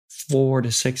healing 4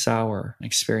 to 6 hour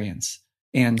experience.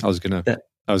 And I was gonna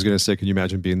say, can you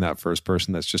imagine being that first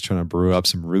person that's just trying to brew up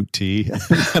some root tea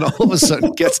and all of a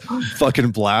sudden gets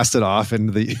fucking blasted off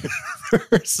into the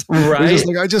universe? Right. Just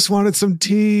like, I just wanted some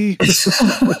tea.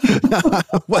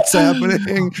 What's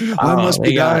happening? I must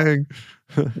be dying.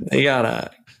 They got a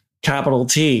capital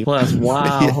T plus.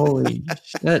 Wow. Yeah. Holy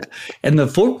shit. And the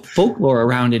folklore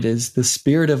around it is the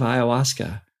spirit of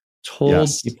ayahuasca told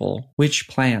people which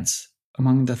plants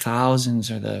among the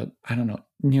thousands or the,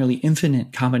 nearly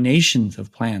infinite combinations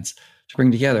of plants to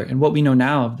bring together. And what we know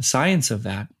now of the science of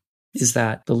that is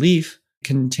that the leaf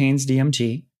contains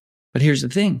DMT. But here's the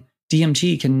thing,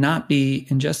 DMT cannot be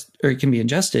it can be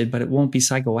ingested, but it won't be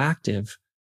psychoactive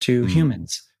to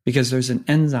humans because there's an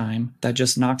enzyme that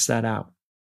just knocks that out.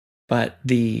 But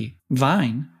the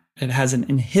vine, it has an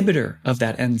inhibitor of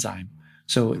that enzyme.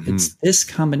 So it's this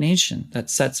combination that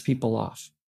sets people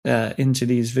off into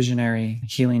these visionary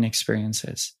healing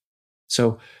experiences.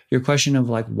 So your question of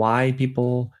why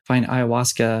people find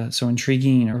ayahuasca so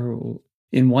intriguing, or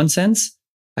in one sense,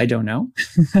 I don't know.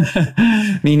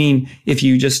 Meaning if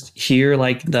you just hear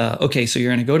so you're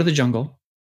going to go to the jungle,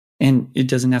 and it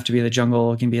doesn't have to be the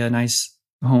jungle. It can be a nice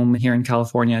home here in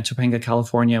California, Topanga,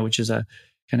 California, which is a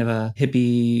kind of a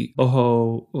hippie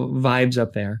boho vibes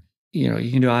up there. You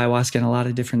can do ayahuasca in a lot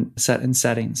of different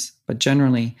settings, but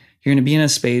generally you're going to be in a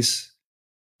space,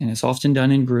 and it's often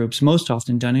done in groups, most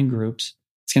often done in groups.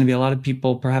 It's going to be a lot of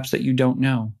people perhaps that you don't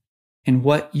know. And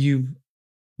what you've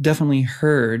definitely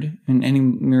heard, and any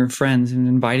of your friends have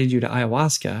invited you to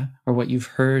ayahuasca, or what you've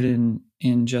heard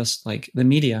in just the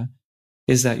media,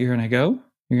 is that you're going to go,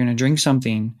 you're going to drink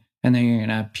something, and then you're going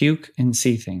to puke and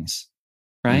see things,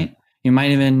 right? You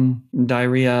might even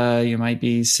diarrhea, you might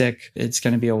be sick. It's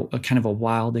going to be a kind of a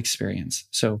wild experience.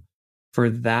 So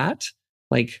for that,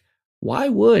 why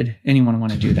would anyone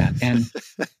want to do that? And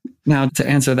now to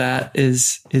answer that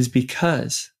is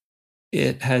because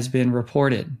it has been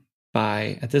reported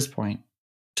by, at this point,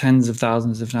 tens of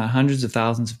thousands, if not hundreds of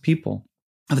thousands of people,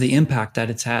 of the impact that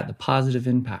it's had, the positive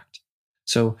impact.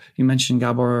 So you mentioned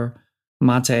Gabor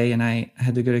Mate, and I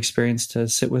had the good experience to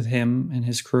sit with him and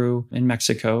his crew in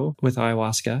Mexico with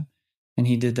ayahuasca. And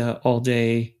he did the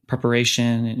all-day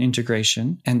preparation and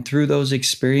integration. And through those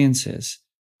experiences,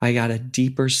 I got a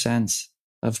deeper sense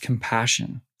of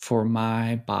compassion for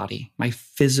my body, my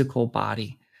physical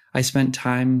body. I spent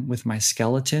time with my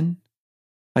skeleton.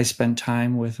 I spent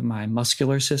time with my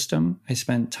muscular system. I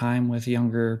spent time with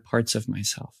younger parts of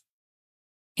myself.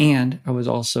 And I was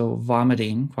also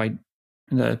vomiting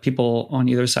the people on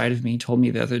either side of me told me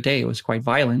the other day it was quite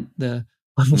violent, the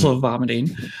level of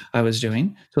vomiting I was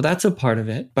doing. So that's a part of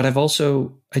it. But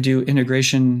I do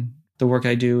integration. The work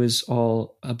I do is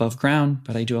all above ground,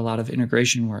 but I do a lot of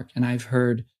integration work. And I've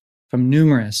heard from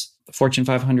numerous Fortune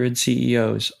 500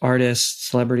 CEOs, artists,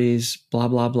 celebrities, blah,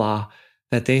 blah, blah,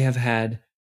 that they have had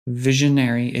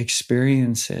visionary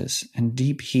experiences and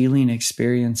deep healing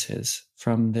experiences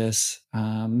from this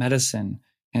medicine,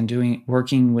 and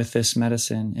working with this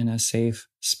medicine in a safe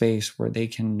space where they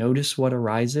can notice what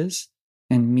arises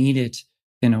and meet it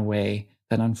in a way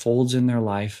that unfolds in their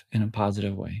life in a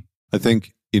positive way. I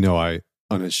think, I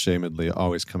unashamedly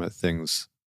always come at things,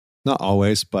 not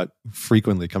always, but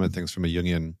frequently come at things from a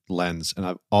Jungian lens. And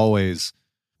I've always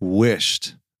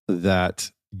wished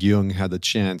that Jung had the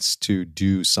chance to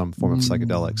do some form of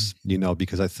psychedelics,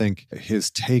 because I think his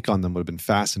take on them would have been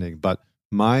fascinating. But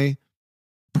my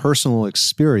personal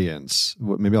experience,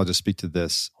 maybe I'll just speak to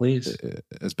this Please,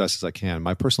 as best as I can.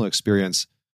 My personal experience,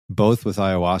 both with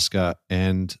ayahuasca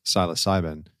and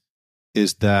psilocybin,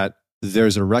 is that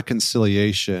there's a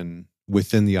reconciliation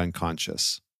within the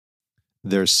unconscious.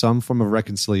 There's some form of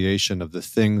reconciliation of the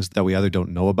things that we either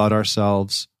don't know about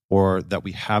ourselves or that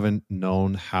we haven't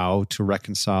known how to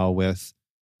reconcile with,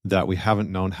 that we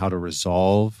haven't known how to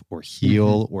resolve or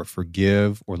heal or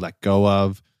forgive or let go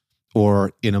of,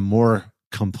 or in a more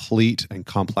complete and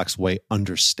complex way,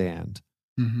 understand,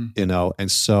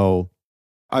 And so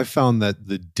I found that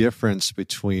the difference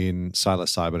between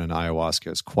psilocybin and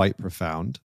ayahuasca is quite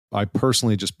profound. I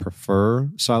personally just prefer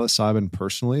psilocybin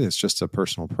personally. It's just a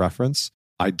personal preference.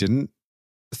 I didn't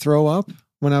throw up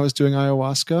when I was doing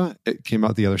ayahuasca. It came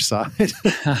out the other side.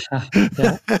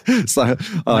 So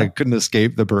I couldn't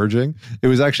escape the purging. It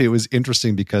was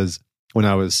interesting because when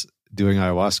I was doing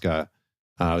ayahuasca,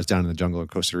 I was down in the jungle in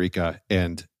Costa Rica,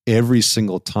 and every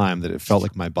single time that it felt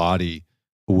like my body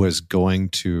was going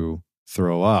to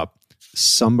throw up,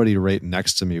 somebody right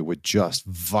next to me would just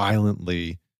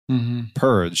violently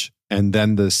purge, and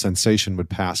then the sensation would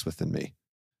pass within me,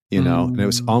 and it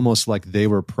was almost like they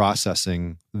were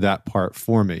processing that part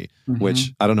for me,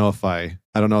 which I don't know if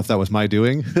that was my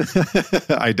doing.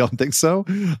 I don't think so.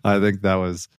 I think that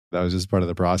was just part of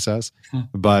the process.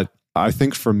 But I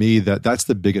think for me that's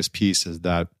the biggest piece, is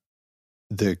that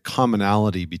the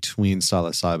commonality between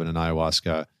psilocybin and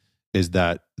ayahuasca is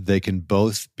that they can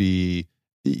both be,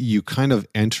 you kind of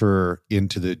enter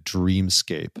into the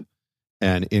dreamscape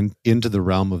and into the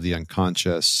realm of the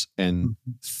unconscious, and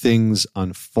things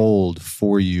unfold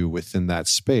for you within that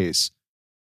space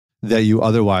that you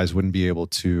otherwise wouldn't be able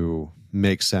to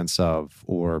make sense of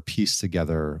or piece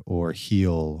together or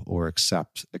heal or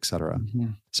accept, etc.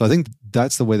 So I think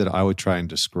that's the way that I would try and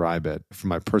describe it from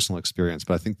my personal experience.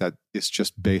 But I think that it's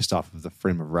just based off of the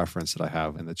frame of reference that I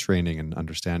have and the training and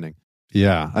understanding.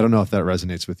 Yeah. I don't know if that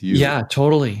resonates with you. Yeah,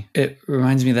 totally. It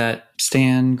reminds me that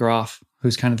Stan Grof,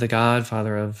 who's kind of the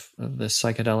godfather of the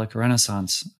psychedelic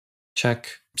renaissance, Czech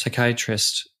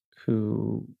psychiatrist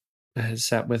who has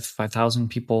sat with 5,000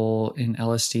 people in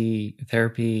LSD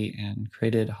therapy and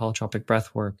created holotropic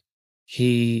breath work.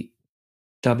 He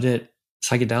dubbed it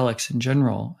psychedelics in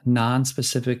general,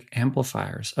 non-specific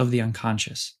amplifiers of the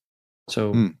unconscious.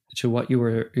 So to what you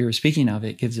were speaking of,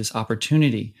 it gives this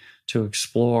opportunity to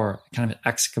explore kind of an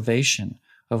excavation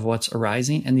of what's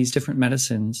arising. And these different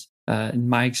medicines, in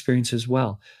my experience as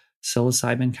well,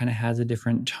 psilocybin kind of has a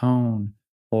different tone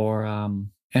or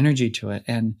energy to it.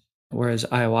 And whereas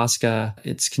ayahuasca,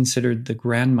 it's considered the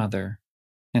grandmother.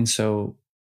 And so,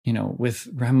 with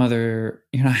grandmother,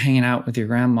 you're not hanging out with your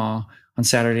grandma on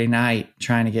Saturday night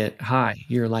trying to get high.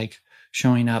 You're like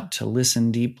showing up to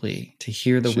listen deeply, to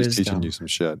hear the wisdom. She's teaching you some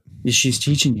shit. She's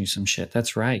teaching you some shit.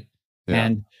 That's right. Yeah.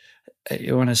 And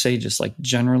I want to say, just like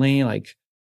generally, like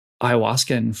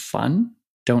ayahuasca and fun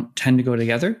don't tend to go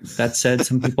together. That said,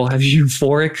 some people have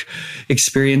euphoric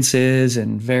experiences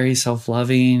and very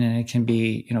self-loving, and it can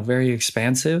be, very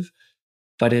expansive.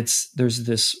 But there's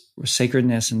this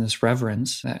sacredness and this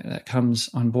reverence that comes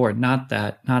on board. Not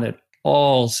at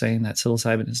all saying that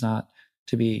psilocybin is not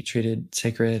to be treated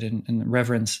sacred, and the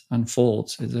reverence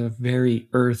unfolds. It's a very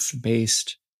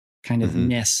earth-based kind of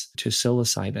ness to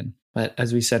psilocybin. But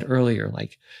as we said earlier,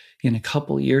 like in a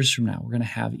couple years from now, we're going to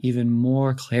have even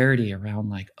more clarity around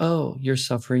like, oh, you're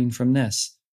suffering from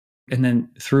this. And then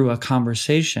through a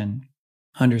conversation,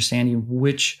 understanding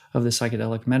which of the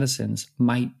psychedelic medicines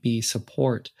might be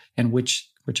support and which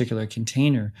particular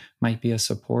container might be a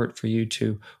support for you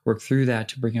to work through that,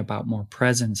 to bring about more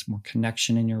presence, more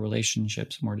connection in your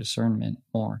relationships, more discernment,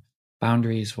 more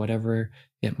boundaries, whatever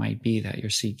it might be that you're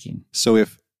seeking. So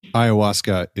if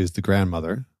ayahuasca is the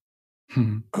grandmother,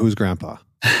 who's grandpa?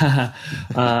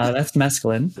 That's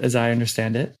mescaline, as I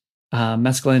understand it.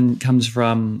 Mescaline comes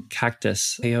from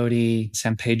cactus, peyote,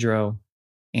 San Pedro,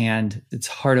 and it's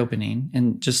heart opening.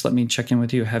 And just let me check in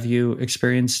with you. Have you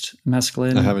experienced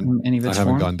mescaline in any of its form?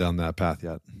 I haven't gone down that path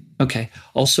yet. Okay.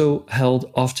 Also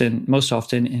held most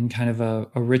often in kind of a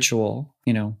ritual,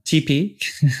 teepee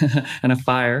and a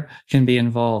fire can be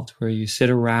involved, where you sit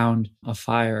around a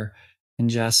fire,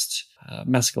 ingest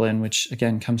mescaline, which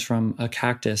again comes from a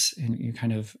cactus, and you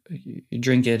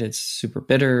drink it. It's super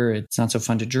bitter. It's not so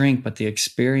fun to drink, but the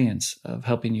experience of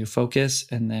helping you focus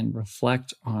and then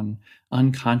reflect on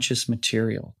unconscious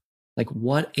material, like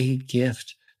what a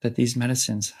gift that these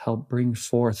medicines help bring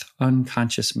forth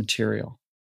unconscious material.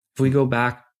 If we go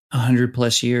back 100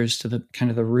 plus years to the kind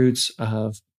of the roots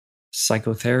of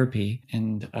psychotherapy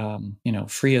and,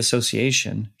 free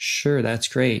association, sure, that's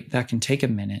great. That can take a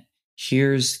minute.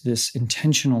 Here's this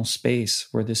intentional space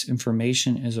where this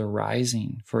information is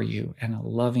arising for you, and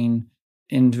loving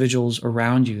individuals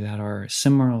around you that are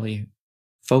similarly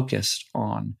focused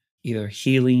on either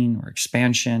healing or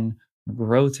expansion or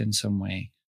growth in some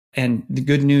way. And the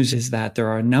good news is that there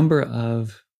are a number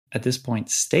of, at this point,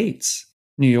 states,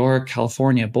 New York,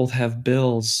 California, both have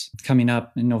bills coming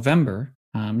up in November.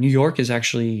 New York is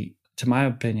actually, to my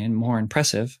opinion, more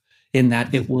impressive in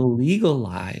that it will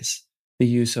legalize the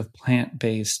use of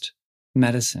plant-based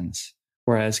medicines,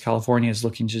 whereas California is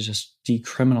looking to just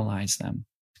decriminalize them.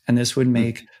 And this would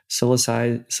make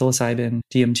psilocybin,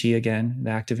 DMT again, the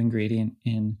active ingredient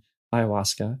in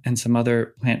ayahuasca, and some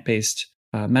other plant-based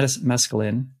medicine,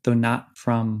 mescaline, though not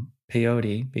from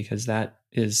peyote, because that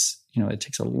is, it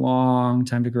takes a long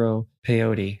time to grow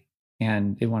peyote,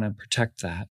 and they want to protect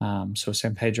that. So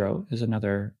San Pedro is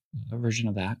another version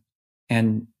of that.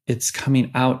 And it's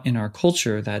coming out in our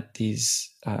culture that these,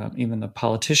 even the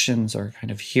politicians are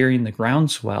kind of hearing the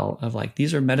groundswell of like,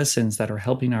 these are medicines that are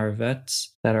helping our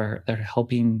vets, that are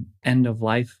helping end of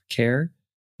life care,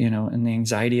 and the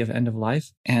anxiety of end of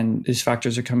life. And these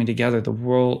factors are coming together. The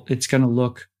world, it's going to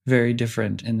look very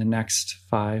different in the next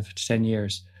 5 to 10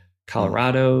 years.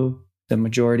 Colorado, the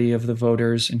majority of the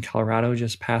voters in Colorado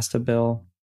just passed a bill.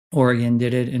 Oregon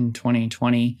did it in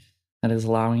 2020 that is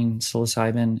allowing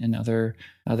psilocybin and other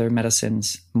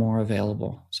medicines more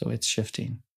available. So it's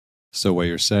shifting. So what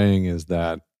you're saying is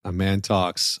that a Man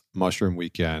Talks Mushroom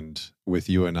Weekend with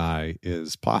you and I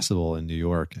is possible in New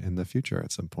York in the future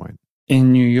at some point.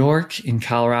 In New York, in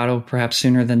Colorado, perhaps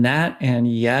sooner than that.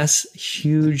 And yes,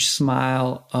 huge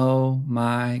smile. Oh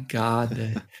my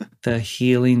God, the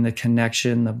healing, the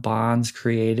connection, the bonds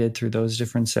created through those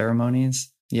different ceremonies.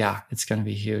 Yeah, it's going to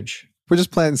be huge. We're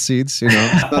just planting seeds, It's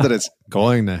not that it's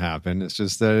going to happen. It's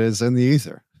just that it's in the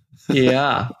ether.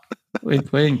 Yeah.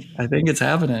 Wink, wink. I think it's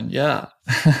happening. Yeah.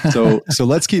 So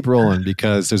let's keep rolling,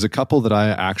 because there's a couple that I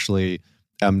actually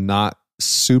am not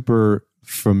super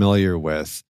familiar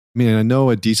with. I mean, I know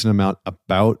a decent amount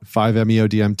about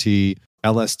 5-MeO-DMT,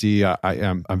 LSD.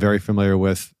 I'm very familiar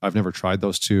with. I've never tried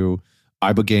those two.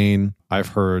 Ibogaine, I've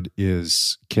heard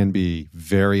can be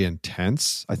very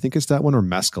intense. I think it's that one, or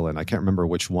mescaline. I can't remember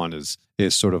which one is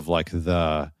sort of like it's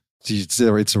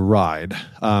a ride.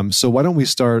 So why don't we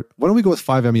go with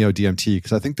 5-MeO-DMT?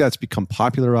 Because I think that's become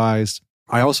popularized.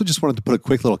 I also just wanted to put a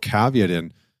quick little caveat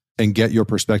in and get your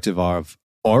perspective of,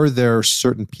 are there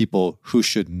certain people who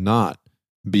should not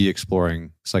be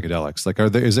exploring psychedelics? Like,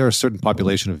 is there a certain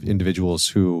population of individuals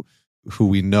who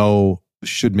we know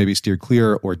should maybe steer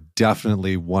clear, or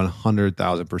definitely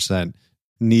 100,000%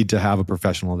 need to have a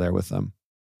professional there with them?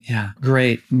 Yeah,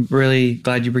 great. I'm really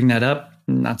glad you bring that up.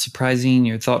 Not surprising,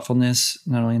 your thoughtfulness,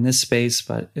 not only in this space,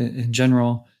 but in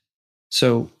general.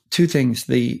 So 2 things,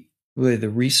 the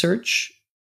research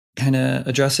kind of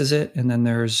addresses it. And then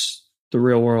there's the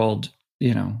real world,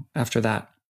 after that.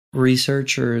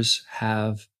 Researchers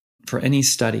have, for any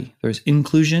study, there's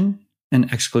inclusion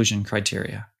and exclusion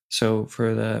criteria. So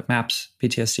for the MAPS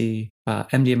PTSD,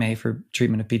 MDMA for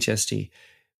treatment of PTSD,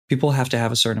 people have to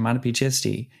have a certain amount of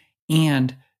PTSD,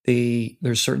 and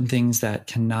there's certain things that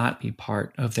cannot be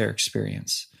part of their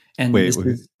experience. And wait,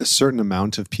 a certain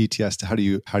amount of PTSD.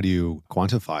 How do you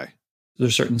quantify?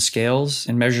 There's certain scales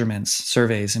and measurements,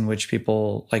 surveys in which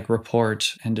people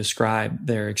report and describe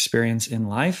their experience in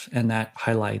life, and that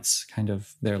highlights kind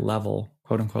of their level,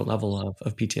 quote unquote, level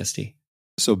of PTSD.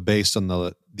 So based on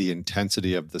the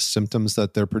intensity of the symptoms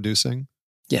that they're producing?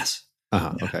 Yes.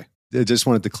 Yeah. Okay. I just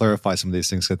wanted to clarify some of these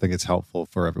things. I think it's helpful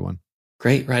for everyone.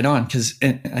 Great. Right on. Because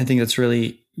I think that's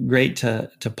really great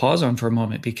to pause on for a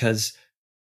moment, because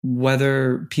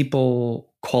whether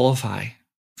people qualify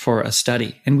for a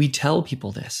study, and we tell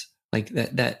people this, like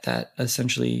that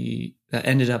essentially that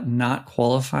ended up not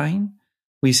qualifying,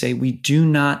 we say we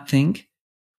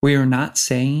are not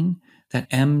saying that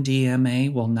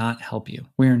MDMA will not help you.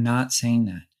 We are not saying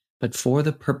that. But for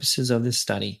the purposes of this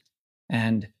study,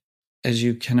 and as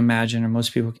you can imagine, or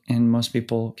most people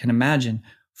can imagine,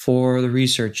 for the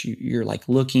research, you're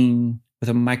looking with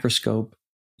a microscope,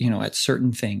 at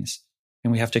certain things,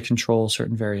 and we have to control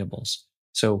certain variables.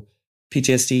 So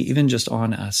PTSD, even just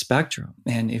on a spectrum,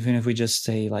 and even if we just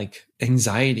say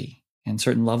anxiety and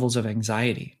certain levels of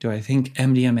anxiety, do I think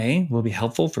MDMA will be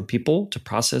helpful for people to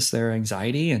process their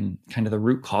anxiety and kind of the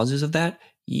root causes of that?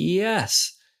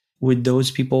 Yes. Would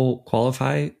those people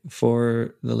qualify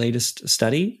for the latest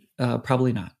study?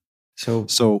 Probably not.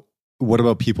 So what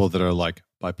about people that are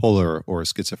bipolar or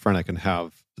schizophrenic and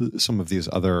have some of these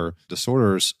other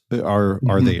disorders? Are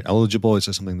they eligible? Is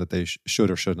it something that they should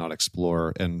or should not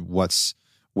explore? And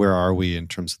where are we in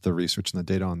terms of the research and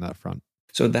the data on that front?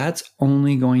 So that's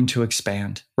only going to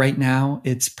expand. Right now,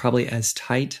 it's probably as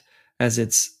tight as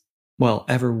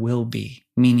ever will be,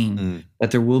 meaning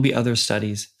that there will be other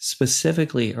studies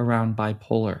specifically around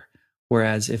bipolar.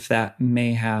 Whereas if that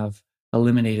may have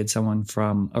eliminated someone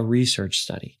from a research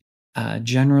study.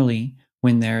 Generally,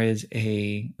 when there is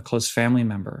a close family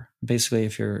member, basically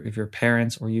if your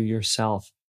parents or you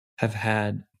yourself have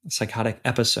had psychotic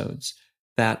episodes,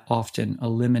 that often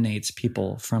eliminates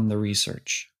people from the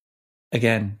research.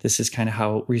 Again, this is kind of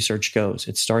how research goes.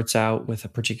 It starts out with a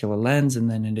particular lens and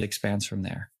then it expands from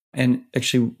there. And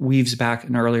actually weaves back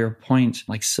an earlier point,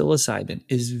 like psilocybin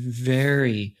is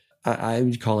very, I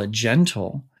would call it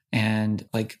gentle. And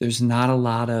like there's not a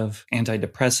lot of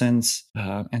antidepressants,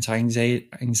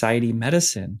 anti-anxiety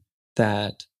medicine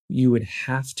that you would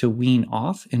have to wean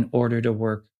off in order to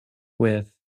work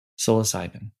with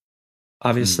psilocybin.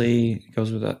 Obviously, it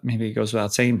goes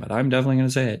without saying, but I'm definitely going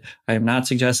to say it. I am not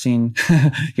suggesting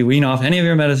you wean off any of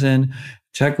your medicine.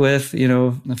 Check with,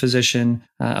 a physician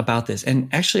about this. And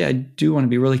actually, I do want to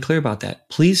be really clear about that.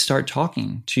 Please start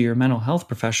talking to your mental health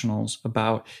professionals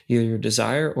about either your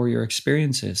desire or your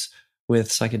experiences with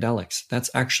psychedelics.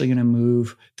 That's actually going to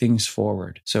move things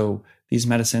forward. So these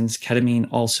medicines, ketamine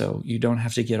also, you don't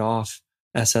have to get off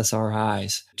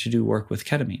SSRIs to do work with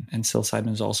ketamine. And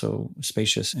psilocybin is also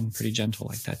spacious and pretty gentle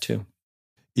like that too.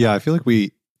 Yeah, I feel like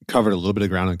we covered a little bit of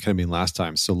ground on ketamine last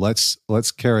time. So let's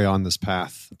carry on this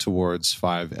path towards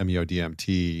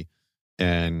 5-MeO-DMT.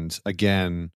 And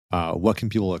again, what can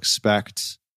people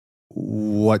expect?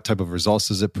 What type of results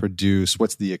does it produce?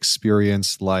 What's the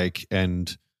experience like?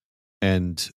 And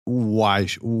why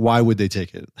would they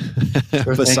take it?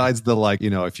 Sure Besides the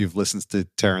if you've listened to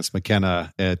Terence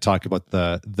McKenna talk about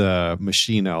the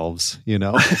machine elves,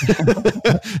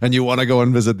 and you want to go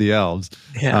and visit the elves,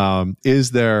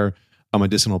 is there a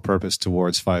medicinal purpose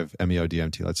towards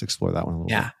 5-MeO-DMT? Let's explore that one a little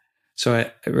bit. So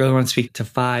I really want to speak to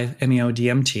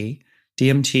 5-MeO-DMT.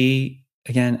 DMT,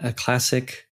 again, a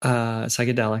classic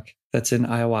psychedelic that's in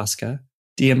ayahuasca.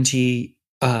 DMT,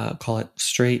 call it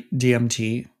straight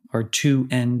DMT, or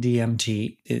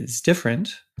 2N-DMT, is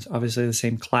different. It's obviously the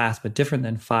same class, but different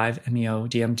than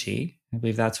 5-MeO-DMT. I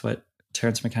believe that's what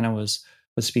Terence McKenna was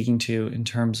speaking to in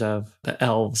terms of the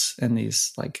elves and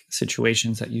these like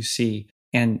situations that you see.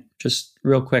 And just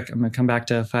real quick, I'm going to come back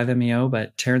to 5-MeO,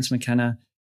 but Terence McKenna,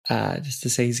 just to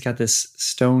say he's got this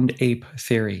stoned ape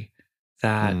theory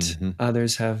that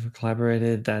others have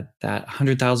collaborated that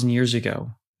 100,000 years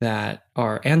ago, that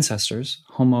our ancestors,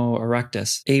 Homo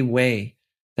erectus, a way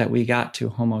that we got to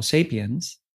Homo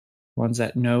sapiens, ones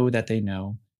that know that they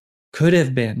know, could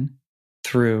have been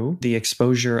through the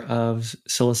exposure of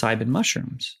psilocybin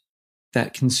mushrooms,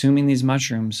 that consuming these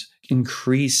mushrooms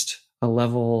increased a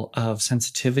level of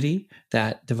sensitivity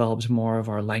that developed more of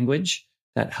our language,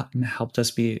 that helped us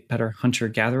be better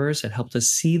hunter-gatherers, that helped us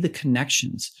see the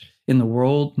connections in the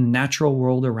world, natural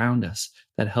world around us,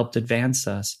 that helped advance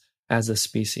us as a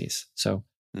species. So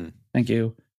thank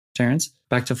you, Terence.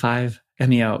 Back to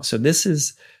 5-MeO. So this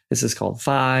is called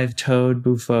 5-toad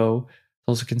bufo.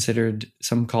 Also considered,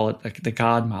 some call it like the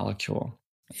God molecule.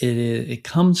 It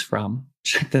comes from,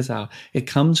 check this out, it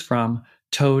comes from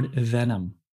toad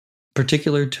venom.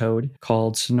 Particular toad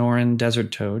called Sonoran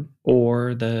desert toad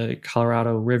or the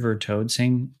Colorado River toad,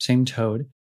 same toad.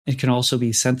 It can also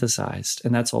be synthesized,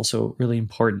 and that's also really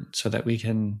important so that we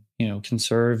can,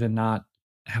 conserve and not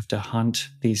have to hunt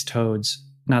these toads.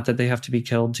 Not that they have to be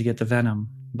killed to get the venom,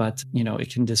 but,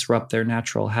 it can disrupt their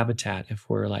natural habitat if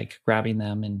we're like grabbing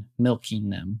them and milking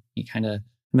them. You kind of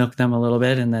milk them a little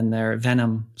bit and then their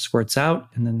venom squirts out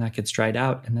and then that gets dried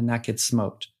out and then that gets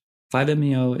smoked.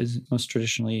 5-MeO is most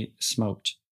traditionally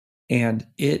smoked, and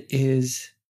it is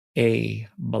a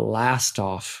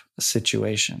blast-off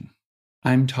situation.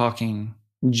 I'm talking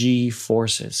G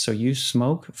forces. So you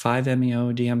smoke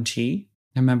 5-MeO-DMT.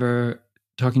 I remember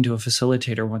talking to a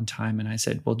facilitator one time and I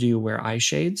said, well, do you wear eye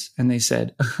shades? And they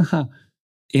said,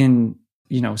 in,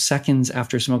 seconds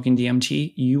after smoking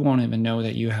DMT, you won't even know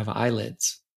that you have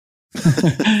eyelids.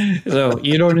 So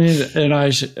you don't need an eye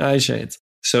shades.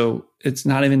 So it's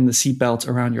not even the seatbelt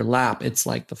around your lap. It's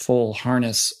like the full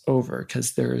harness over,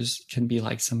 because can be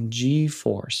like some G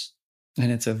force.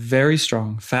 And it's a very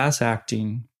strong, fast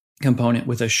acting component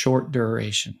with a short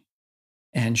duration,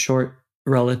 and short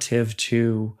relative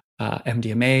to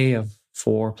MDMA of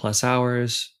 4+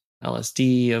 hours,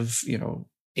 LSD of,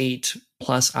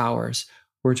 8+ hours.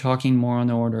 We're talking more on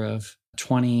the order of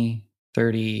 20,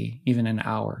 30, even an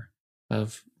hour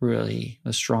of really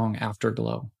a strong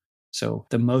afterglow. So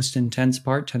the most intense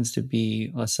part tends to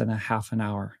be less than a half an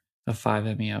hour of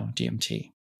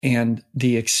 5-MeO-DMT. And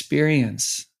the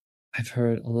experience, I've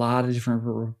heard a lot of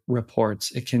different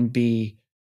reports. It can be,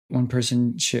 one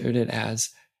person shared it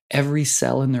as every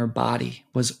cell in their body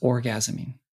was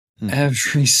orgasming.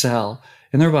 Every cell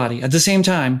in their body at the same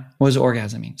time was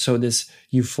orgasming. So this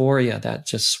euphoria that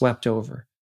just swept over.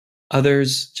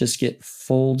 Others just get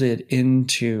folded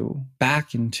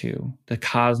back into the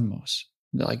cosmos,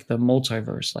 like the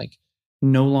multiverse, like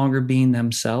no longer being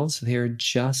themselves. They're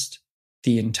just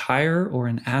the entire or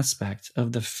an aspect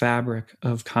of the fabric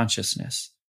of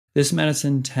consciousness. This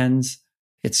medicine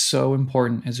it's so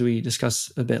important, as we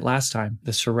discussed a bit last time,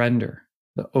 the surrender,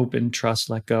 the open, trust,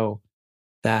 let go,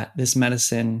 that this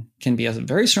medicine can be a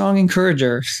very strong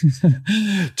encourager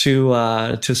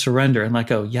to surrender and let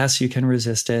go. Yes, you can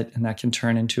resist it, and that can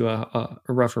turn into a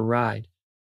rougher ride.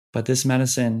 But this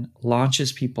medicine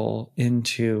launches people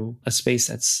into a space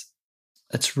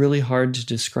that's really hard to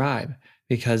describe,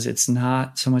 because it's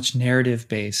not so much narrative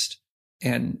based,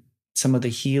 and some of the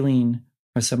healing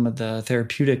or some of the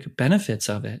therapeutic benefits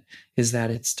of it is that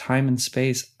it's time and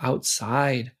space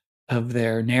outside of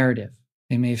their narrative.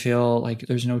 They may feel like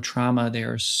there's no trauma. They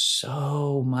are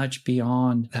so much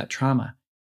beyond that trauma.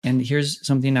 And here's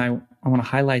something I want to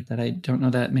highlight that I don't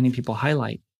know that many people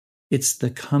highlight. It's the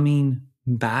coming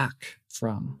back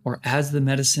from, or as the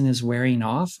medicine is wearing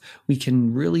off, we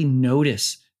can really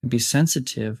notice and be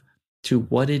sensitive to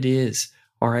what it is,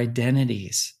 our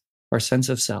identities, our sense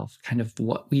of self, kind of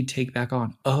what we take back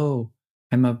on. Oh,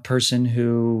 I'm a person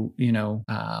who,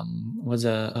 was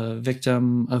a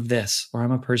victim of this, or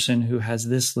I'm a person who has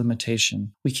this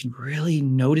limitation. We can really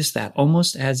notice that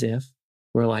almost as if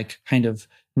we're like kind of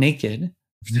naked.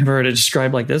 I've never heard it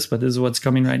described like this, but this is what's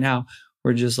coming right now.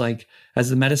 We're just like, as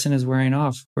the medicine is wearing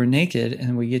off, we're naked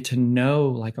and we get to know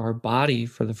like our body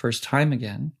for the first time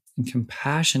again. And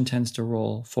compassion tends to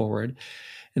roll forward.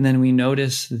 And then we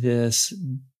notice this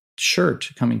shirt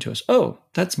coming to us. Oh,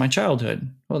 that's my childhood.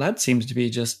 Well, that seems to be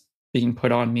just being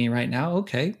put on me right now.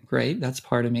 Okay, great. That's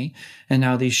part of me. And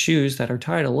now these shoes that are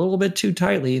tied a little bit too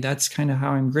tightly, that's kind of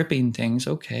how I'm gripping things.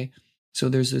 Okay. So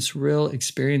there's this real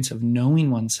experience of knowing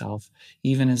oneself,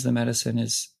 even as the medicine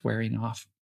is wearing off.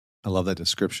 I love that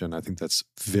description. I think that's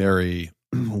very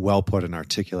well put and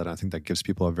articulate. I think that gives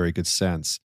people a very good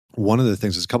sense. One of the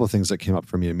things, there's a couple of things that came up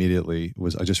for me immediately,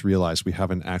 was I just realized we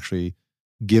haven't actually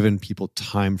given people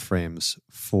time frames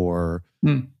for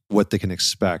what they can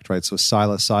expect, right? So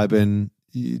psilocybin,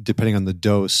 depending on the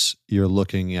dose, you're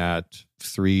looking at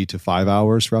 3 to 5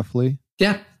 hours roughly.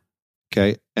 Yeah.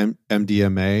 Okay.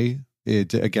 MDMA,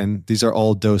 again, these are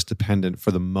all dose dependent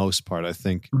for the most part. I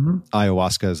think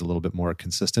ayahuasca is a little bit more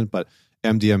consistent, but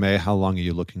MDMA, how long are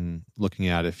you looking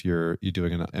at if you're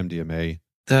doing an MDMA?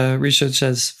 The research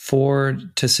says 4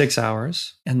 to 6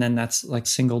 hours, and then that's like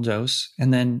single dose.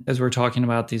 And then as we're talking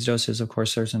about these doses, of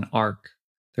course, there's an arc.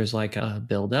 There's like a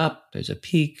build up, there's a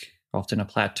peak, often a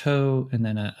plateau, and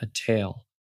then a tail.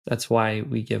 That's why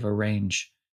we give a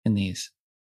range in these.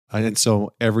 And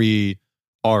so every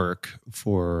arc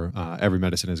for every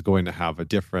medicine is going to have a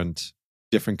different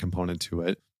component to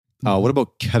it. What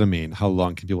about ketamine? How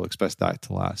long can people expect that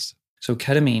to last? So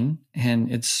ketamine, and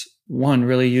it's one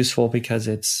really useful because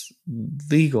it's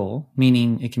legal,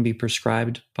 meaning it can be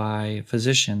prescribed by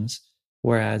physicians,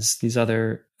 whereas these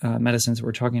other medicines that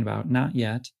we're talking about, not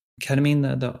yet.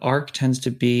 Ketamine, the arc tends to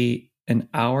be an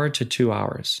hour to 2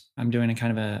 hours. I'm doing a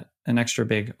kind of an extra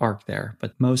big arc there,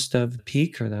 but most of the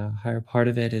peak or the higher part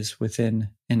of it is within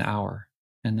an hour.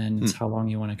 And then it's how long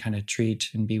you want to kind of treat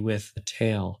and be with the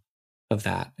tail of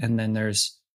that. And then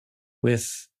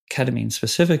with ketamine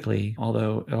specifically,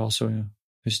 although it also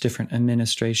there's different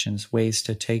administrations, ways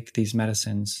to take these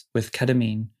medicines. With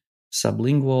ketamine,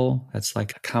 sublingual, that's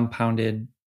like a compounded,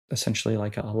 essentially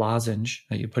like a lozenge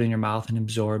that you put in your mouth and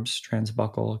absorbs.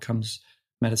 Transbuccal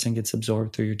medicine gets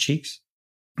absorbed through your cheeks.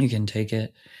 You can take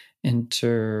it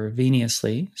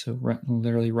intravenously, so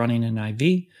literally running an IV.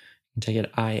 You can take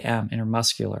it IM,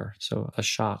 intermuscular, so a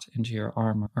shot into your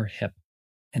arm or hip.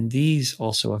 And these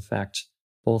also affect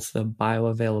both the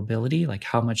bioavailability, like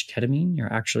how much ketamine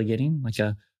you're actually getting. Like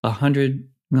 100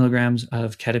 milligrams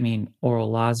of ketamine oral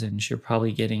lozenge, you're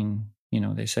probably getting,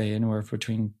 they say anywhere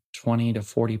between 20 to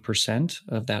 40%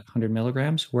 of that 100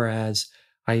 milligrams, whereas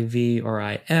IV or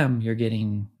IM, you're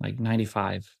getting like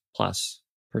 95 plus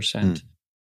 %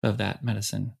 of that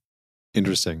medicine.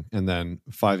 Interesting. And then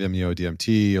 5-MeO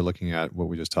DMT, you're looking at what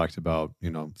we just talked about,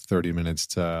 30 minutes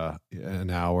to an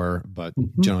hour, but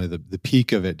generally the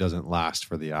peak of it doesn't last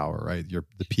for the hour, right?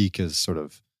 The peak is sort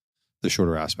of the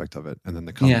shorter aspect of it. And then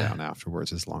the come down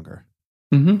afterwards is longer.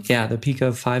 Yeah. The peak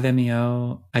of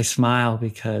 5-MeO, I smile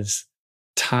because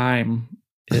time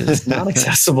is not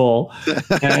accessible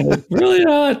and it's really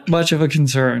not much of a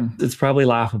concern. It's probably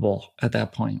laughable at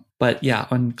that point. But yeah,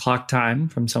 on clock time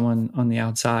from someone on the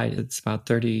outside, it's about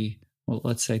 30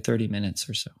 minutes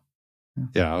or so.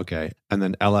 Yeah. Okay. And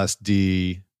then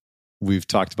LSD, we've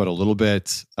talked about a little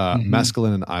bit.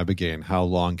 Mescaline and ibogaine, how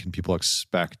long can people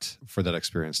expect for that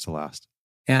experience to last?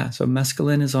 Yeah. So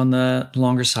mescaline is on the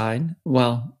longer side.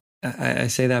 Well, I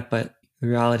say that, but the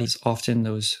reality is often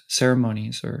those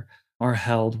ceremonies are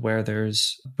held where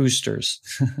there's boosters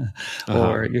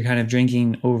or you're kind of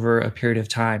drinking over a period of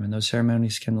time, and those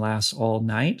ceremonies can last all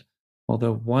night.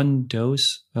 Although one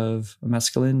dose of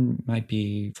mescaline might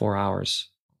be 4 hours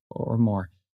or more.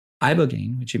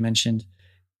 Ibogaine, which you mentioned,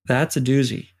 that's a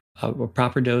doozy. A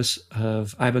proper dose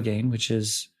of ibogaine, which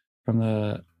is from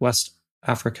the West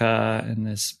Africa and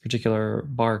this particular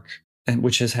bark, and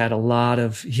which has had a lot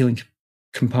of healing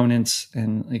components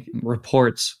and like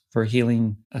reports for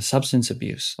healing substance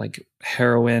abuse, like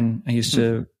heroin. I used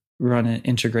to run an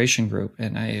integration group,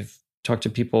 and I've talked to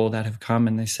people that have come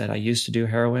and they said, I used to do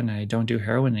heroin. I don't do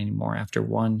heroin anymore after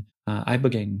one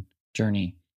ibogaine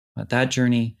journey. But that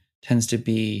journey tends to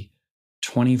be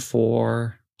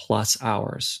 24 plus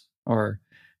hours, or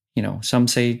some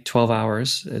say 12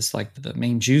 hours is like the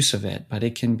main juice of it, but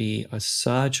it can be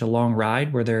such a long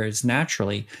ride where there is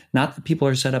naturally, not that people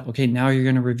are set up, okay, now you're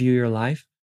going to review your life,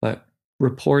 but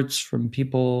reports from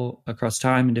people across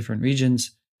time in different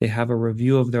regions, they have a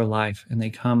review of their life and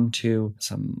they come to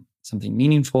something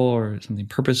meaningful or something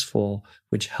purposeful,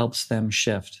 which helps them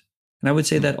shift. And I would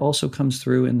say that also comes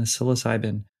through in the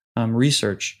psilocybin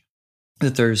research,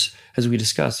 that there's, as we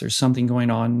discussed, there's something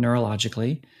going on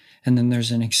neurologically. And then there's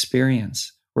an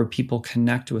experience where people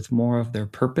connect with more of their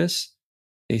purpose.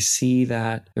 They see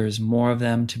that there's more of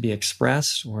them to be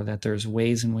expressed, or that there's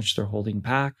ways in which they're holding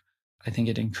back. I think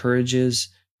it encourages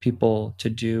people to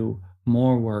do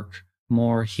more work,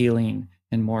 more healing,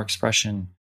 and more expression.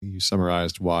 You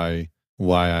summarized why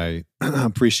I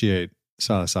appreciate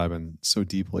psilocybin so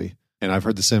deeply. And I've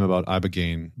heard the same about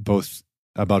ibogaine, both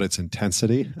about its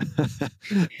intensity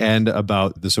and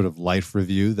about the sort of life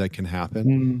review that can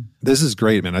happen. This is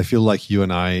great, man. I feel like you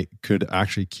and I could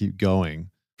actually keep going.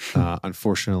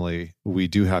 Unfortunately, we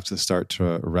do have to start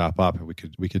to wrap up, and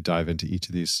we could dive into each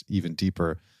of these even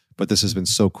deeper. But this has been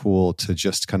so cool to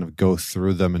just kind of go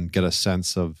through them and get a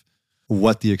sense of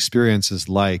what the experience is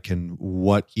like and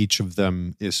what each of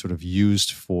them is sort of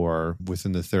used for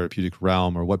within the therapeutic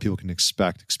realm, or what people can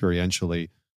expect experientially.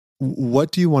 What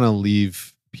do you want to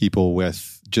leave people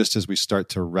with just as we start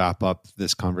to wrap up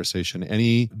this conversation?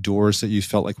 Any doors that you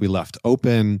felt like we left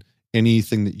open?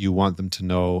 Anything that you want them to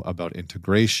know about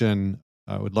integration?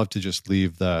 I would love to just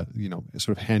leave sort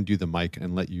of hand you the mic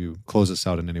and let you close us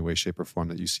out in any way, shape, or form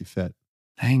that you see fit.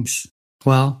 Thanks.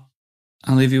 Well,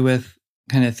 I'll leave you with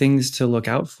kind of things to look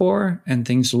out for and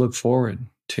things to look forward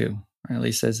to, or at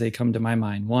least as they come to my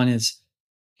mind. One is,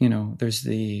 there's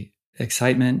the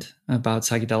excitement about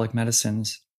psychedelic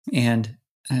medicines. And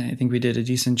I think we did a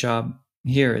decent job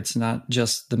here. It's not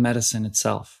just the medicine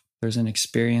itself. There's an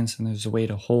experience and there's a way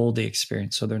to hold the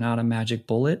experience. So they're not a magic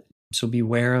bullet. So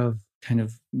beware of kind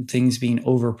of things being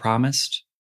overpromised,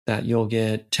 that you'll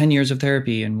get 10 years of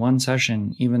therapy in one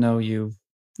session, even though you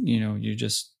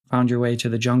just found your way to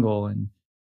the jungle, and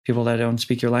people that don't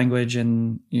speak your language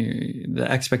and the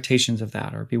expectations of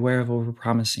that, or beware of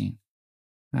overpromising.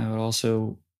 I would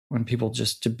also want people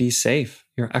just to be safe.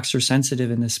 You're extra sensitive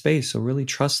in this space, so really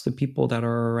trust the people that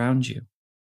are around you.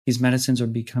 These medicines are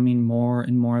becoming more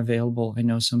and more available. I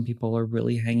know some people are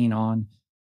really hanging on,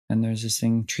 and there's this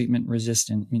thing, treatment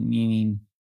resistant, meaning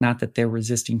not that they're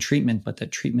resisting treatment, but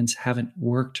that treatments haven't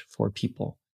worked for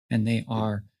people and they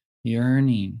are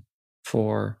yearning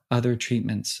for other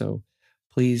treatments. So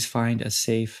please find a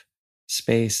safe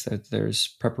space that there's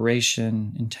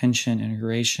preparation, intention,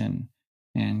 integration,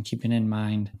 and keeping in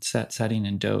mind setting,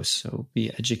 and dose. So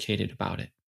be educated about it.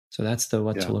 So that's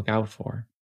what to look out for.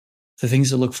 The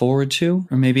things to look forward to,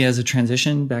 or maybe as a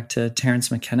transition back to Terence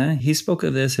McKenna, he spoke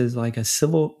of this as like the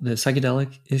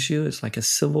psychedelic issue is like a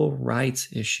civil rights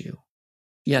issue.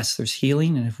 Yes, there's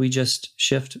healing. And if we just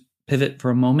pivot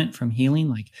for a moment from healing,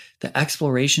 like the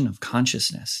exploration of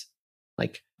consciousness,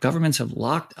 like governments have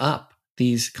locked up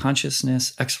these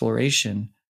consciousness exploration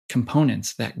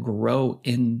components that grow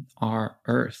in our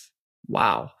earth.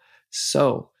 Wow.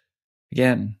 So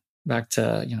again, back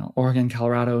to, Oregon,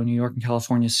 Colorado, New York, and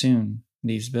California soon,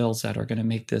 these bills that are going to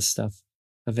make this stuff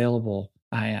available.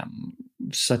 I am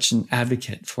such an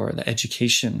advocate for the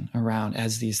education around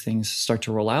as these things start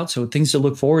to roll out. So things to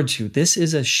look forward to. This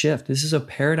is a shift. This is a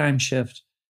paradigm shift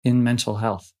in mental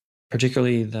health,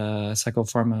 particularly the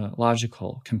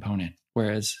psychopharmacological component.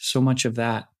 Whereas so much of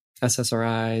that,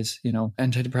 SSRIs,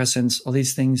 antidepressants, all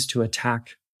these things to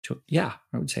attack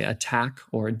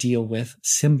or deal with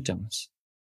symptoms.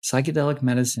 psychedelic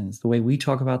medicines, the way we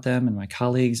talk about them and my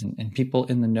colleagues and people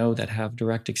in the know that have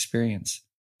direct experience,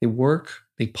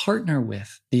 they partner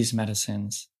with these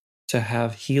medicines to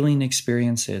have healing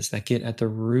experiences that get at the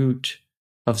root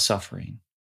of suffering.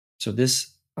 So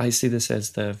I see this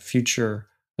as the future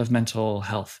of mental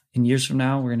health. In years from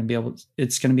now,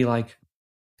 it's going to be like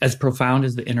as profound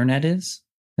as the internet is.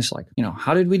 It's like,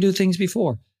 how did we do things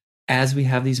before? As we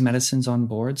have these medicines on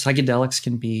board,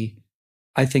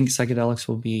 I think psychedelics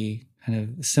will be kind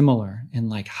of similar in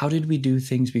like, how did we do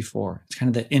things before? It's kind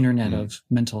of the internet of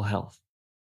mental health.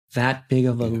 That big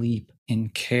of a leap in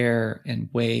care and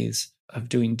ways of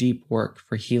doing deep work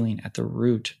for healing at the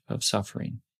root of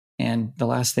suffering. And the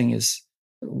last thing is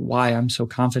why I'm so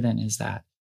confident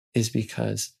is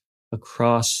because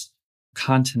across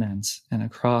continents and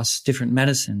across different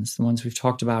medicines, the ones we've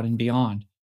talked about and beyond,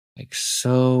 like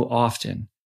so often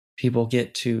people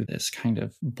get to this kind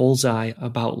of bullseye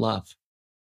about love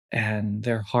and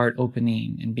their heart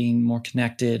opening and being more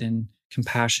connected and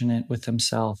compassionate with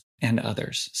themselves and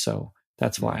others. So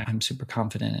that's why I'm super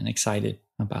confident and excited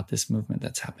about this movement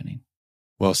that's happening.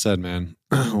 Well said, man.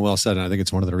 Well said. And I think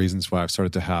it's one of the reasons why I've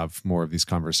started to have more of these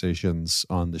conversations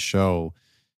on the show.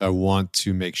 I want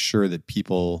to make sure that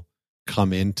people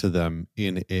come into them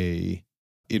in a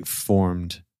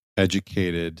informed,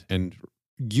 educated, and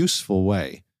useful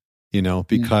way,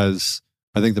 because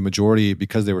I think the majority,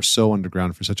 because they were so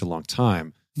underground for such a long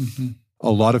time, a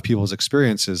lot of people's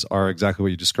experiences are exactly what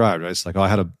you described, right? It's like,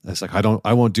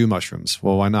 I won't do mushrooms.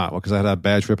 Well, why not? Well, because I had a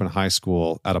bad trip in high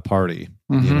school at a party,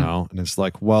 and it's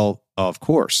like, well, of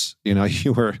course,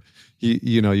 you were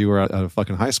at a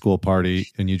fucking high school party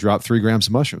and you dropped 3 grams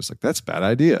of mushrooms. Like, that's a bad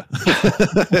idea.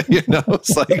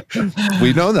 It's like,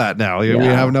 we know that now. We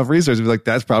have enough research. We're like,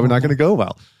 that's probably not going to go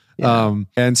well. Yeah.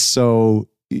 And so,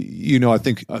 I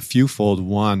think a fewfold.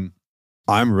 One,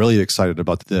 I'm really excited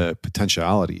about the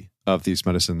potentiality of these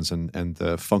medicines and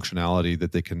the functionality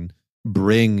that they can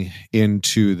bring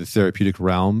into the therapeutic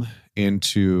realm,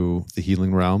 into the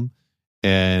healing realm.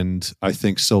 And I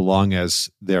think so long as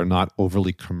they're not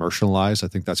overly commercialized, I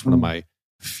think that's one of my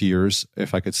fears,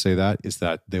 if I could say that, is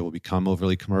that they will become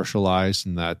overly commercialized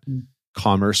and that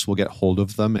commerce will get hold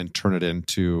of them and turn it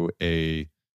into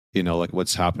like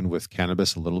what's happened with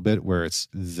cannabis a little bit, where it's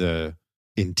the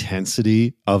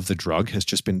intensity of the drug has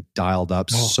just been dialed up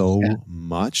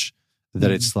much that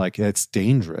it's like, it's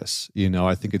dangerous.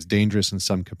 I think it's dangerous in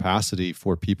some capacity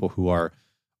for people who are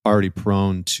already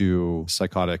prone to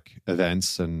psychotic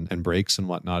events and breaks and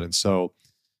whatnot. And so,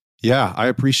 I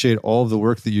appreciate all of the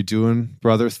work that you're doing,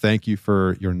 brother. Thank you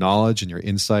for your knowledge and your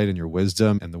insight and your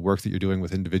wisdom and the work that you're doing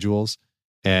with individuals.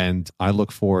 And I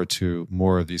look forward to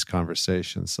more of these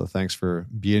conversations. So thanks for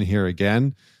being here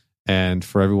again. And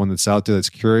for everyone that's out there that's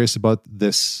curious about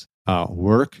this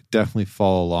work, definitely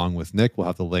follow along with Nick. We'll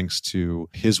have the links to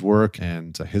his work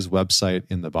and his website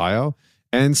in the bio.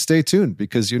 And stay tuned,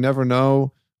 because you never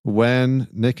know when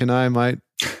Nick and I might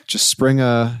just spring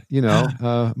a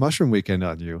mushroom weekend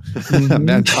on you.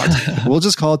 Man Talks. We'll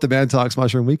just call it the Man Talks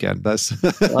Mushroom Weekend. That's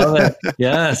love it.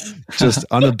 Yes. Just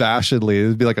unabashedly.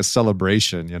 It'd be like a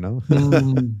celebration,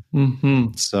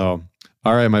 So,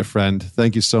 all right, my friend.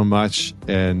 Thank you so much,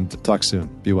 and talk soon.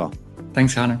 Be well.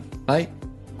 Thanks, Connor. Bye.